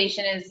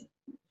personalization is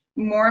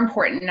more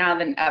important now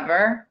than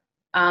ever,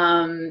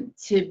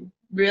 to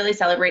really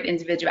celebrate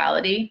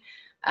individuality,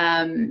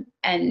 and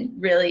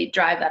really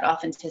drive that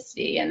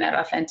authenticity and that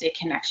authentic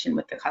connection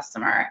with the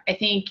customer. I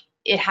think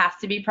it has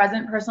to be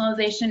present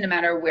personalization no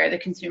matter where the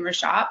consumer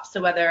shops.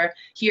 So whether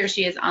he or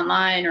she is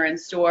online or in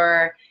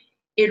store,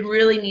 it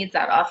really needs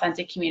that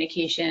authentic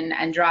communication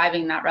and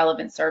driving that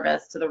relevant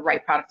service to the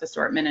right product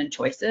assortment and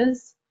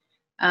choices.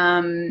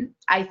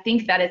 I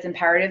think that it's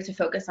imperative to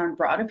focus on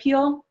broad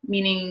appeal,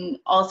 meaning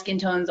all skin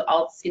tones,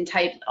 all skin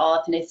types,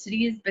 all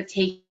ethnicities, but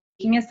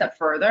taking a step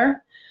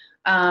further,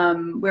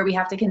 where we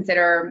have to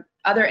consider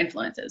other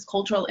influences,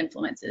 cultural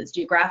influences,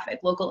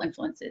 geographic, local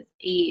influences,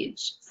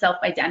 age,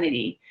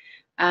 self-identity.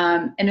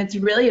 And it's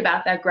really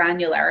about that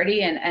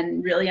granularity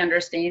and really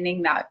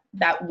understanding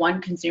that one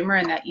consumer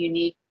and that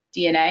unique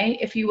DNA,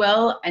 if you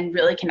will, and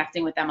really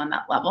connecting with them on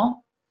that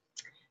level.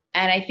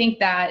 And I think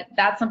that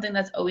that's something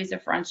that's always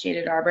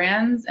differentiated our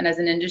brands. And as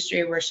an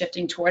industry, we're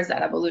shifting towards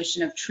that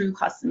evolution of true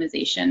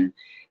customization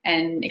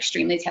and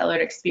extremely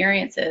tailored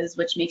experiences,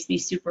 which makes me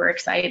super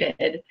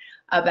excited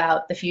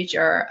about the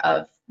future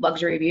of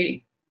luxury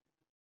beauty.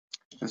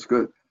 That's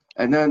good.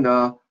 And then,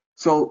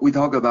 so we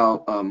talk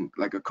about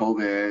like a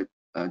COVID,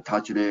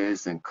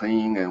 touchless and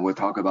clean, and we'll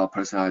talk about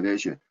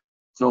personalization.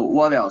 So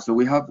what else? So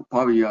we have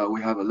probably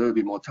we have a little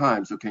bit more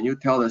time. So can you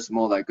tell us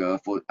more like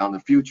for on the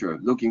future,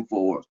 looking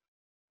forward?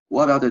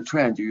 What other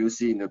trends do you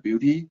see in the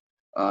beauty?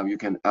 You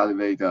can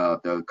elevate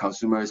the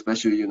consumer,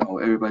 especially,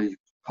 everybody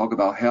talk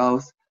about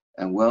health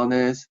and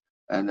wellness.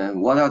 And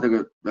then what are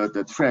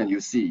the trend you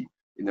see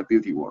in the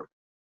beauty world?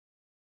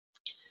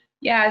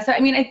 Yeah, so I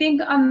mean, I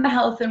think on the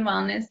health and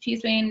wellness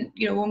piece, Wayne,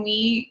 when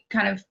we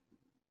kind of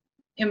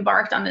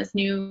embarked on this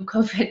new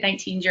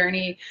COVID-19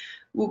 journey,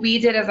 what we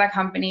did as a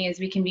company is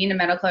we convened a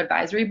medical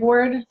advisory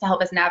board to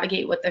help us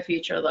navigate what the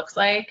future looks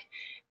like.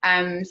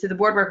 So the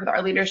board worked with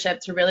our leadership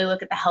to really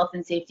look at the health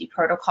and safety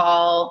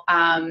protocol,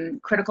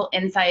 critical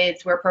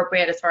insights where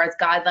appropriate as far as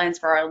guidelines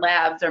for our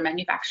labs, our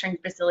manufacturing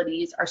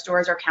facilities, our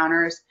stores, our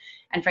counters,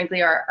 and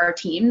frankly, our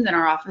teams and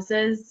our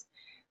offices.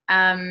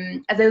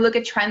 As I look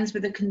at trends for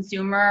the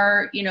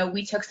consumer,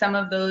 we took some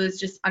of those,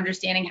 just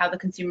understanding how the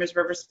consumers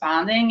were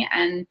responding,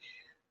 and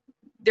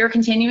they're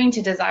continuing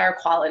to desire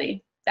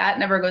quality. That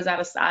never goes out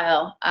of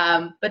style,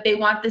 but they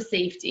want the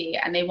safety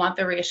and they want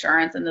the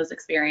reassurance in those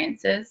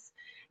experiences.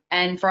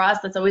 And for us,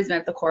 that's always been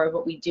at the core of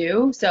what we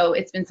do. So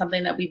it's been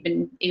something that we've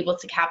been able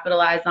to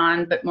capitalize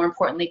on, but more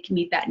importantly, can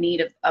meet that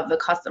need of the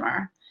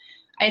customer.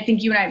 I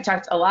think you and I have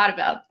talked a lot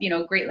about,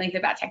 great length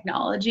about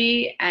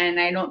technology, and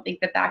I don't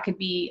think that could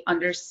be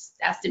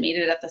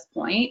underestimated at this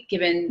point,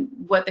 given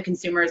what the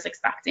consumer is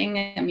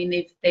expecting. I mean,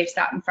 they've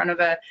sat in front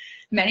of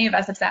many of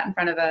us have sat in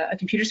front of a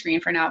computer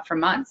screen for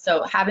months.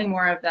 So having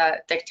more of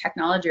the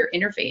technology or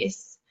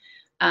interface,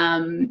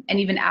 and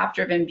even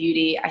app-driven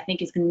beauty, I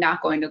think is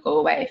not going to go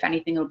away. If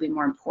anything, it'll be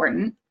more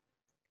important.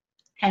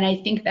 And I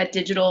think that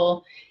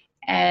digital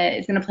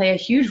is going to play a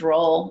huge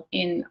role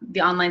in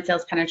the online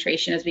sales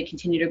penetration as we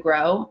continue to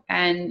grow.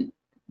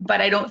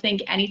 But I don't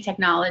think any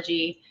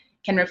technology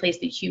can replace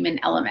the human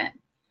element.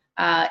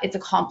 It's a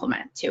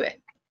complement to it.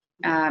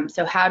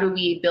 So how do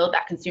we build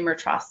that consumer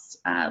trust,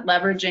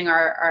 leveraging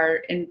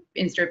our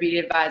in-store beauty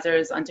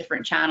advisors on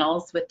different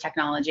channels with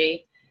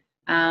technology?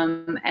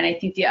 And I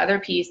think the other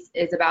piece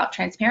is about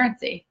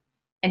transparency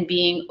and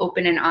being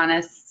open and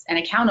honest and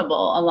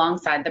accountable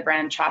alongside the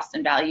brand trust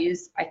and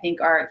values, I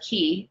think are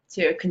key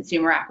to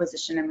consumer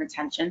acquisition and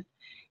retention.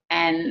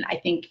 And I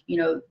think,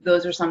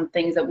 those are some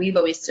things that we've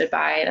always stood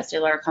by at Estée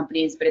Lauder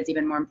Companies, but it's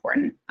even more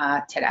important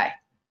today.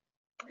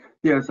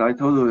 Yes, I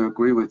totally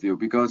agree with you,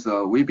 because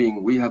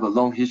we have a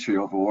long history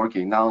of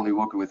working, not only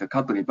working with the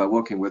company, but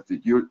working with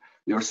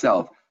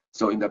yourself.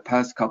 So in the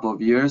past couple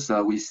of years,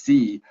 we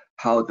see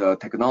how the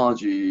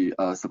technology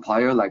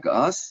supplier like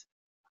us,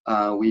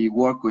 we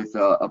work with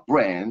a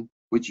brand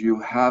which you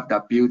have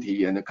that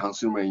beauty and the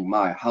consumer in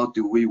mind. How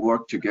do we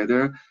work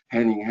together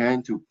hand in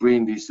hand to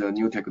bring this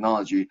new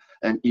technology?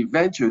 And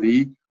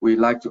eventually, we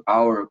like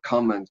our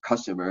common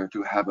customer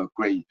to have a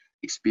great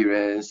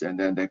experience, and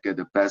then they get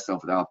the best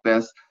of our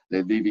best.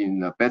 They live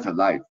in a better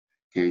life.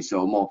 Okay,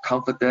 so more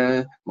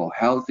confident, more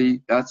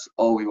healthy. That's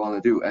all we want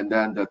to do. And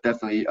then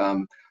definitely,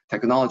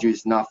 technology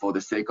is not for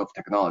the sake of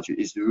technology.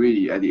 It's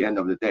really, at the end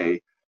of the day,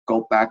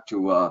 go back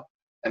to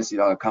Estée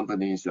Lauder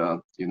Companies,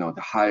 the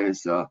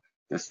highest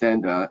the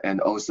standard, and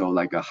also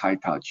like a high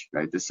touch,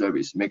 right? The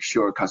service, make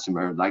sure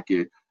customer like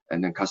it,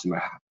 and then customer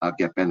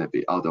get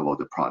benefit out of all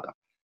the product.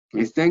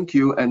 Okay, thank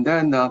you. And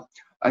then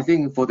I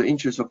think for the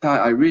interest of time,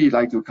 I really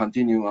like to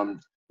continue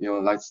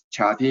like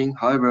chatting.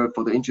 However,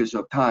 for the interest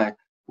of time,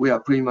 we are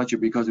pretty much,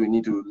 because we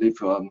need to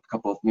leave a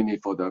couple of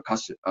minutes for the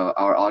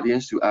our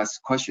audience to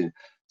ask questions.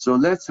 So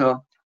let's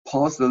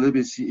pause a little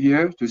bit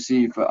here to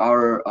see if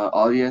our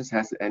audience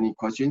has any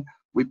question.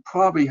 We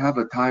probably have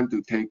a time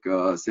to take,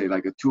 say,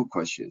 like 2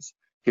 questions.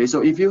 Okay,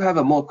 so if you have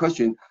a more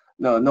question,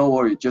 no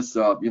worry. Just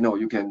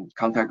you can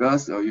contact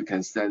us, or you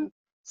can send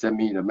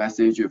me the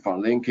message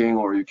from LinkedIn,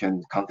 or you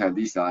can contact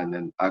Lisa and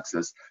then ask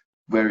us.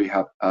 Very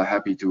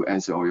happy to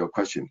answer all your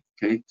questions.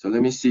 Okay, so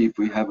let me see if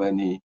we have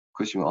any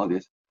question on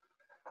this.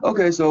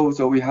 Okay, so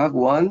we have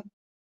one.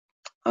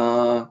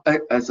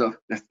 That's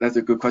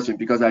a good question,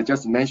 because I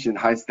just mentioned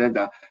high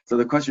standard. So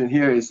the question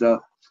here is, the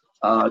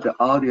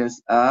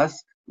audience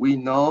asks, we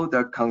know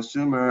that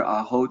consumers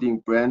are holding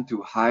brand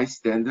to high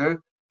standard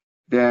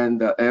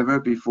than ever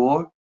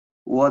before.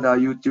 What are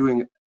you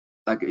doing,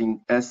 like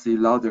in Estée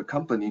Lauder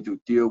company, to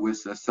deal with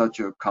such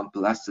a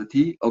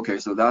complexity? Okay,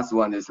 so that's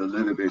one is a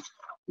little bit,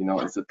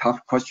 it's a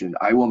tough question.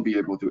 I won't be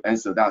able to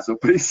answer that. So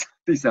please,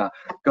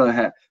 go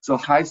ahead. So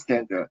high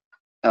standard,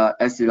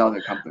 Estée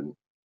Lauder company.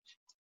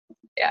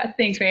 Yeah,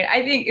 thanks, Ray.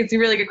 I think it's a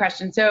really good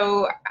question.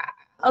 So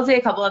I'll say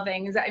a couple of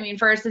things. I mean,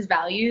 first is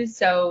values.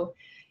 So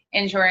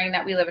ensuring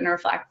that we live and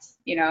reflect,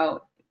 the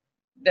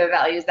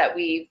values that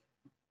we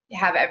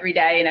have every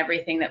day, and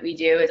everything that we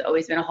do has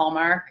always been a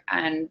hallmark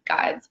and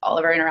guides all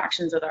of our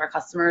interactions with our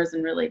customers,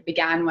 and really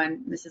began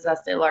when Mrs.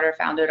 Estée Lauder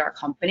founded our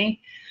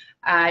company.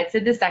 I'd say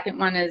the second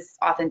one is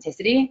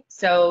authenticity.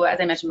 So as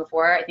I mentioned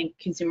before, I think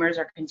consumers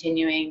are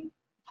continuing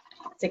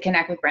to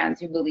connect with brands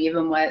who believe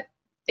in what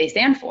they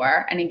stand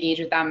for and engage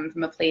with them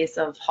from a place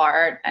of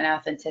heart and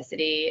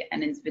authenticity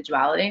and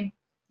individuality.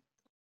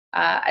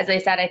 As I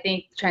said, I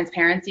think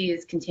transparency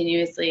is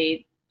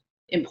continuously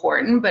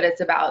important, but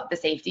it's about the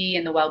safety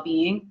and the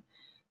well-being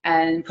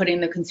and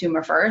putting the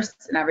consumer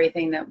first in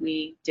everything that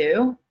we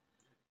do.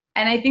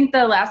 And I think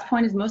the last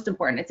point is most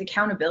important. It's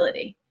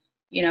accountability.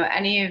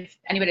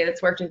 Anybody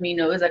that's worked with me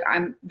knows, like,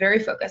 I'm very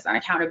focused on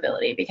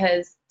accountability,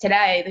 because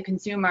today the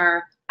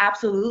consumer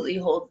absolutely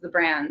holds the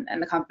brand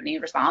and the company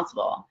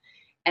responsible.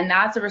 And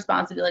that's a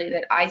responsibility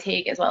that I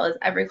take, as well as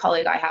every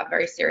colleague I have,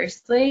 very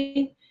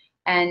seriously,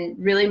 and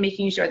really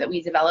making sure that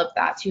we develop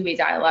that two-way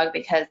dialogue,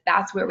 because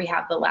that's where we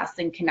have the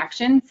lasting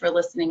connection for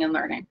listening and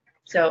learning.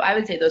 So I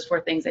would say those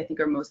 4 things I think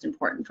are most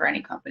important for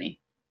any company.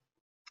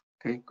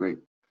 Okay, great.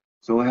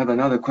 So we have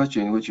another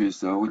question, which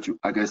is, which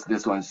I guess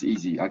this one's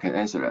easy. I can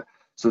answer it.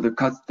 So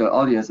the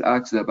audience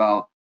asks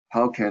about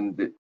how can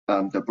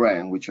the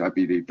brand, which I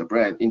believe the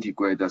brand,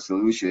 integrate the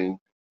solution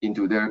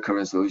into their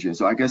current solution.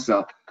 So I guess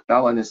that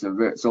one is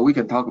so we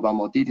can talk about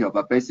more detail,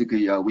 but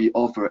basically we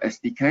offer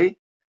SDK,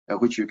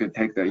 which you can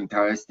take the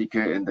entire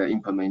SDK and then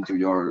implement into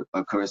your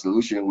current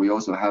solution. We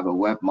also have a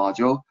web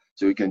module,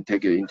 so you can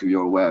take it into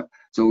your web.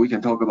 So we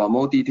can talk about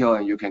more detail,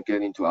 and you can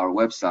get into our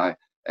website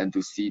and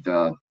to see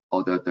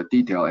all the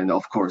detail. And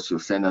of course, you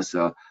send us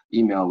an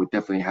email. We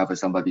definitely have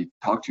somebody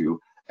talk to you.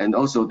 And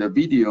also the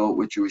video,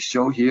 which we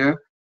show here,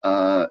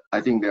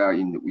 I think they are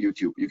in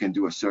YouTube. You can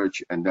do a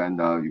search, and then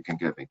you can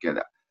get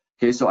it.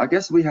 Okay, so I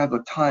guess we have a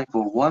time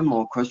for one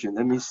more question.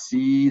 Let me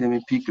see. Let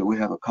me pick. We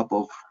have a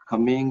couple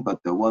coming, but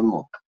one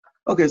more.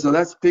 Okay, so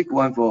let's pick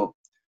one for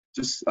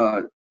just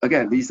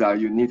again, Lisa.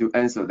 You need to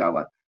answer that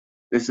one.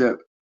 It's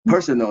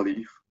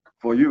personally,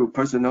 for you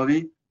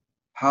personally,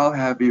 how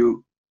have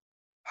you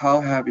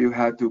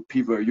had to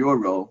pivot your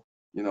role,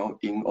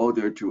 in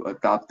order to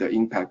adapt the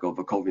impact of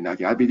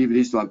COVID-19? I believe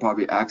this one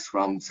probably asks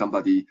from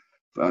somebody,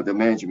 the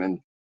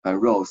management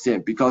role,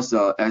 same, because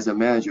as a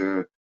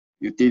manager,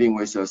 you're dealing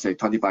with, say,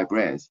 25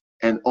 brands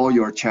and all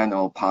your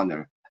channel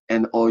partner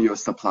and all your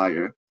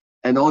supplier,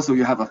 and also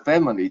you have a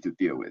family to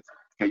deal with.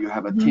 Okay, you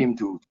have a team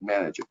to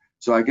manage.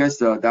 So I guess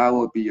that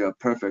would be a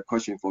perfect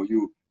question for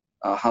you.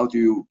 How do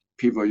you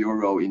pivot your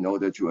role in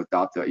order to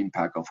adapt the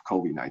impact of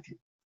COVID-19?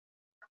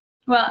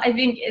 Well, I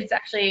think it's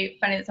actually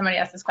funny that somebody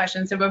asked this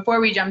question. So before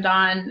we jumped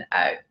on,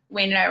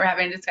 Wayne and I were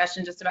having a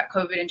discussion just about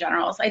COVID in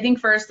general. So I think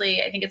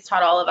firstly, I think it's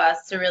taught all of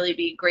us to really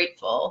be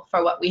grateful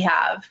for what we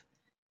have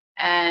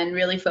and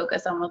really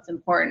focus on what's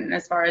important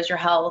as far as your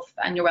health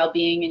and your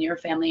well-being and your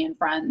family and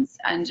friends,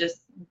 and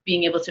just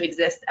being able to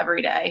exist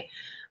every day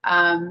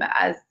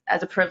as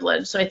a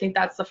privilege. So I think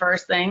that's the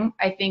first thing.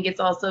 I think it's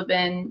also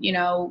been,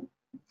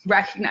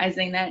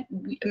 recognizing that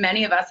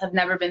many of us have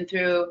never been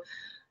through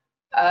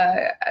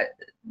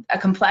a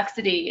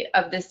complexity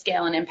of this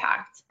scale and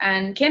impact.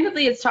 And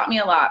candidly, it's taught me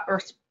a lot,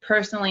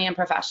 personally and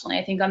professionally.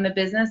 I think on the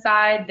business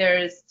side,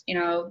 there's,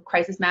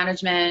 crisis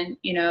management,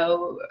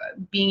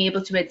 being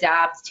able to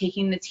adapt,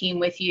 taking the team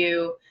with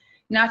you,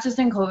 not just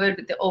in COVID,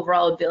 but the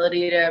overall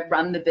ability to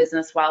run the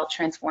business while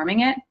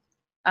transforming it,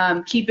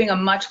 keeping a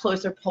much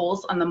closer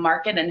pulse on the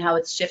market and how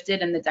it's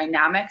shifted and the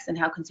dynamics and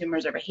how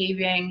consumers are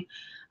behaving.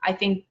 I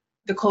think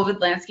the COVID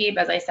landscape,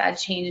 as I said,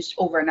 changed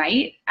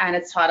overnight, and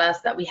it's taught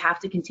us that we have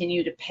to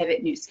continue to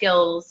pivot new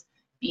skills,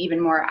 be even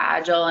more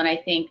agile, and I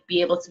think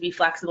be able to be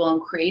flexible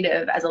and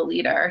creative as a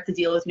leader to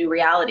deal with new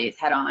realities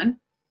head on.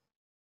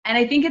 And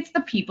I think it's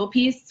the people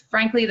piece,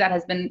 frankly, that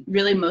has been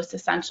really most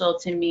essential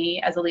to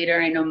me as a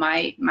leader. I know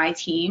my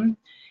team.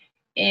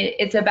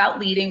 It's about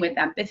leading with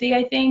empathy,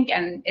 I think,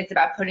 and it's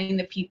about putting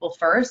the people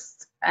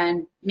first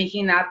and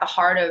making that the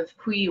heart of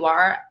who you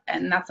are.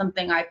 And that's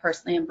something I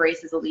personally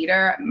embrace as a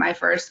leader. My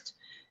first,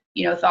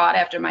 thought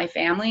after my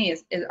family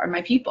are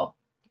my people.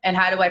 And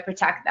how do I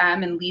protect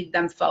them and lead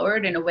them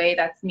forward in a way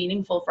that's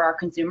meaningful for our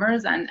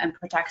consumers and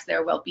protects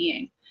their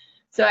well-being?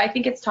 So I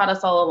think it's taught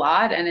us all a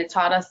lot, and it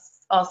taught us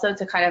also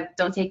to kind of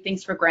don't take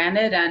things for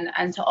granted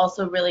and to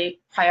also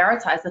really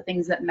prioritize the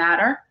things that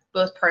matter,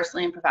 both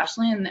personally and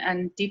professionally,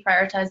 and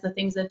deprioritize the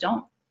things that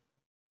don't.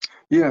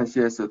 Yes,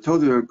 I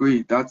totally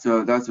agree. That's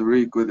a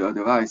really good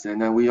advice.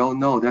 And then we all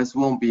know this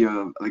won't be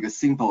a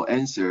simple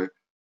answer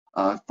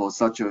for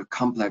such a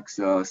complex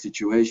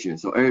situation.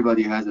 So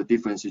everybody has a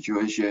different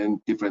situation,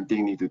 different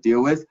thing need to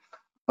deal with.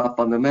 But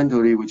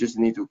fundamentally, we just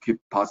need to keep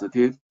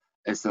positive.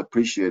 It's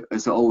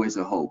always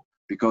a hope,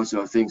 because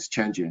things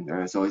changing.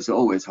 So it's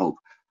always hope.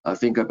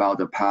 Think about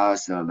the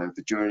past, like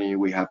the journey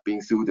we have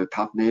been through, the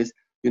toughness.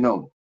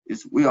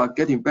 We are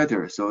getting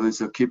better. So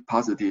it's keep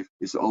positive.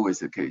 It's always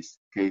the case.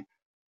 Okay.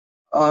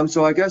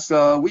 So I guess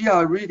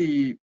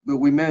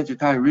we manage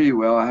time really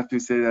well. I have to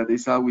say that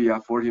Lisa, we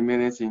are 40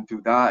 minutes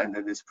into that, and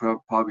then it's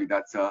probably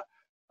that's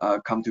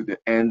come to the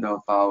end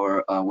of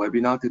our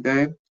webinar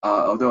today.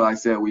 Although I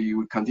said we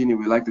continue,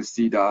 we like to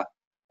see that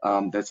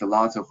there's a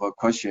lot of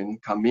questions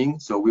coming,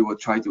 so we will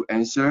try to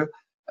answer.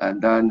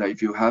 And then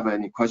if you have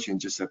any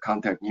questions, just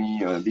contact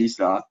me,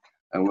 Lisa,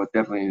 and we're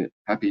definitely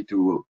happy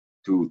to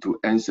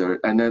answer.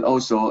 And then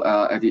also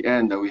at the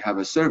end we have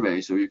a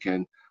survey, so you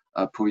can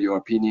put your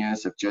opinion,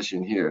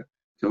 suggestion here.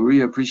 So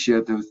really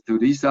appreciate to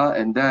Lisa.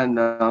 And then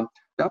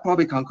that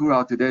probably conclude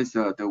our today's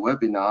the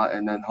webinar.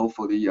 And then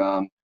hopefully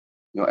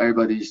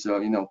everybody's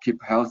keep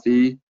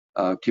healthy,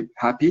 keep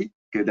happy.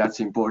 Okay, that's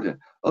important.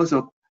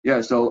 Also,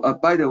 yeah. So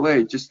by the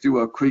way, just do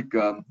a quick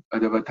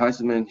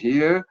advertisement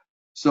here.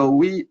 So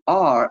we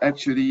are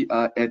actually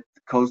at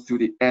close to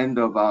the end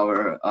of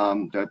our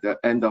the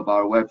end of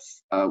our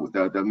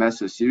the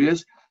master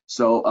series.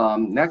 So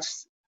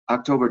next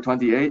October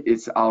 28th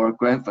is our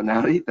grand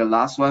finale, the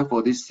last one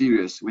for this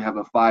series. We have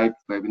a 5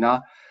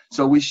 webinar.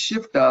 So we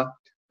shift the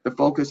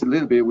focus a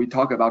little bit. We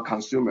talk about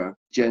consumer,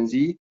 Gen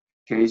Z.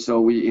 Okay, so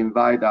we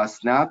invite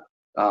Snap,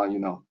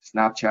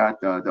 Snapchat,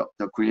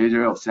 the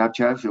creator of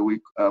Snapchat.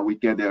 So we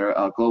get their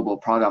global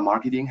product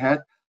marketing head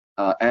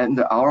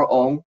and our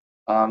own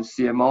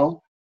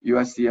CMO,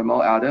 US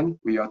CMO Adam.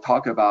 We will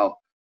talk about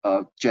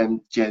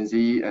Gen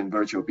Z and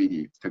virtual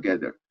BD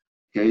together.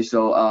 Okay,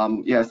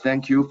 so yeah,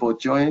 thank you for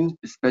joining.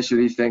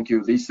 Especially thank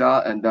you,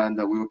 Lisa, and then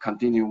we will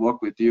continue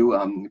work with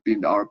you,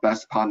 being our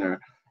best partner.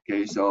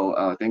 Okay,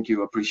 so thank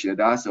you, appreciate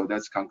that. So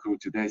let's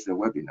conclude today's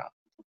webinar.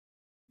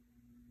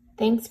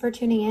 Thanks for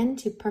tuning in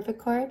to Perfect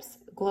Corp's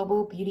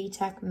Global Beauty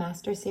Tech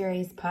Master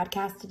Series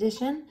podcast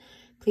edition.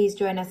 Please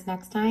join us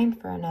next time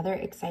for another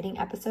exciting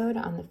episode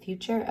on the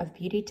future of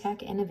beauty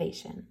tech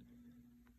innovation.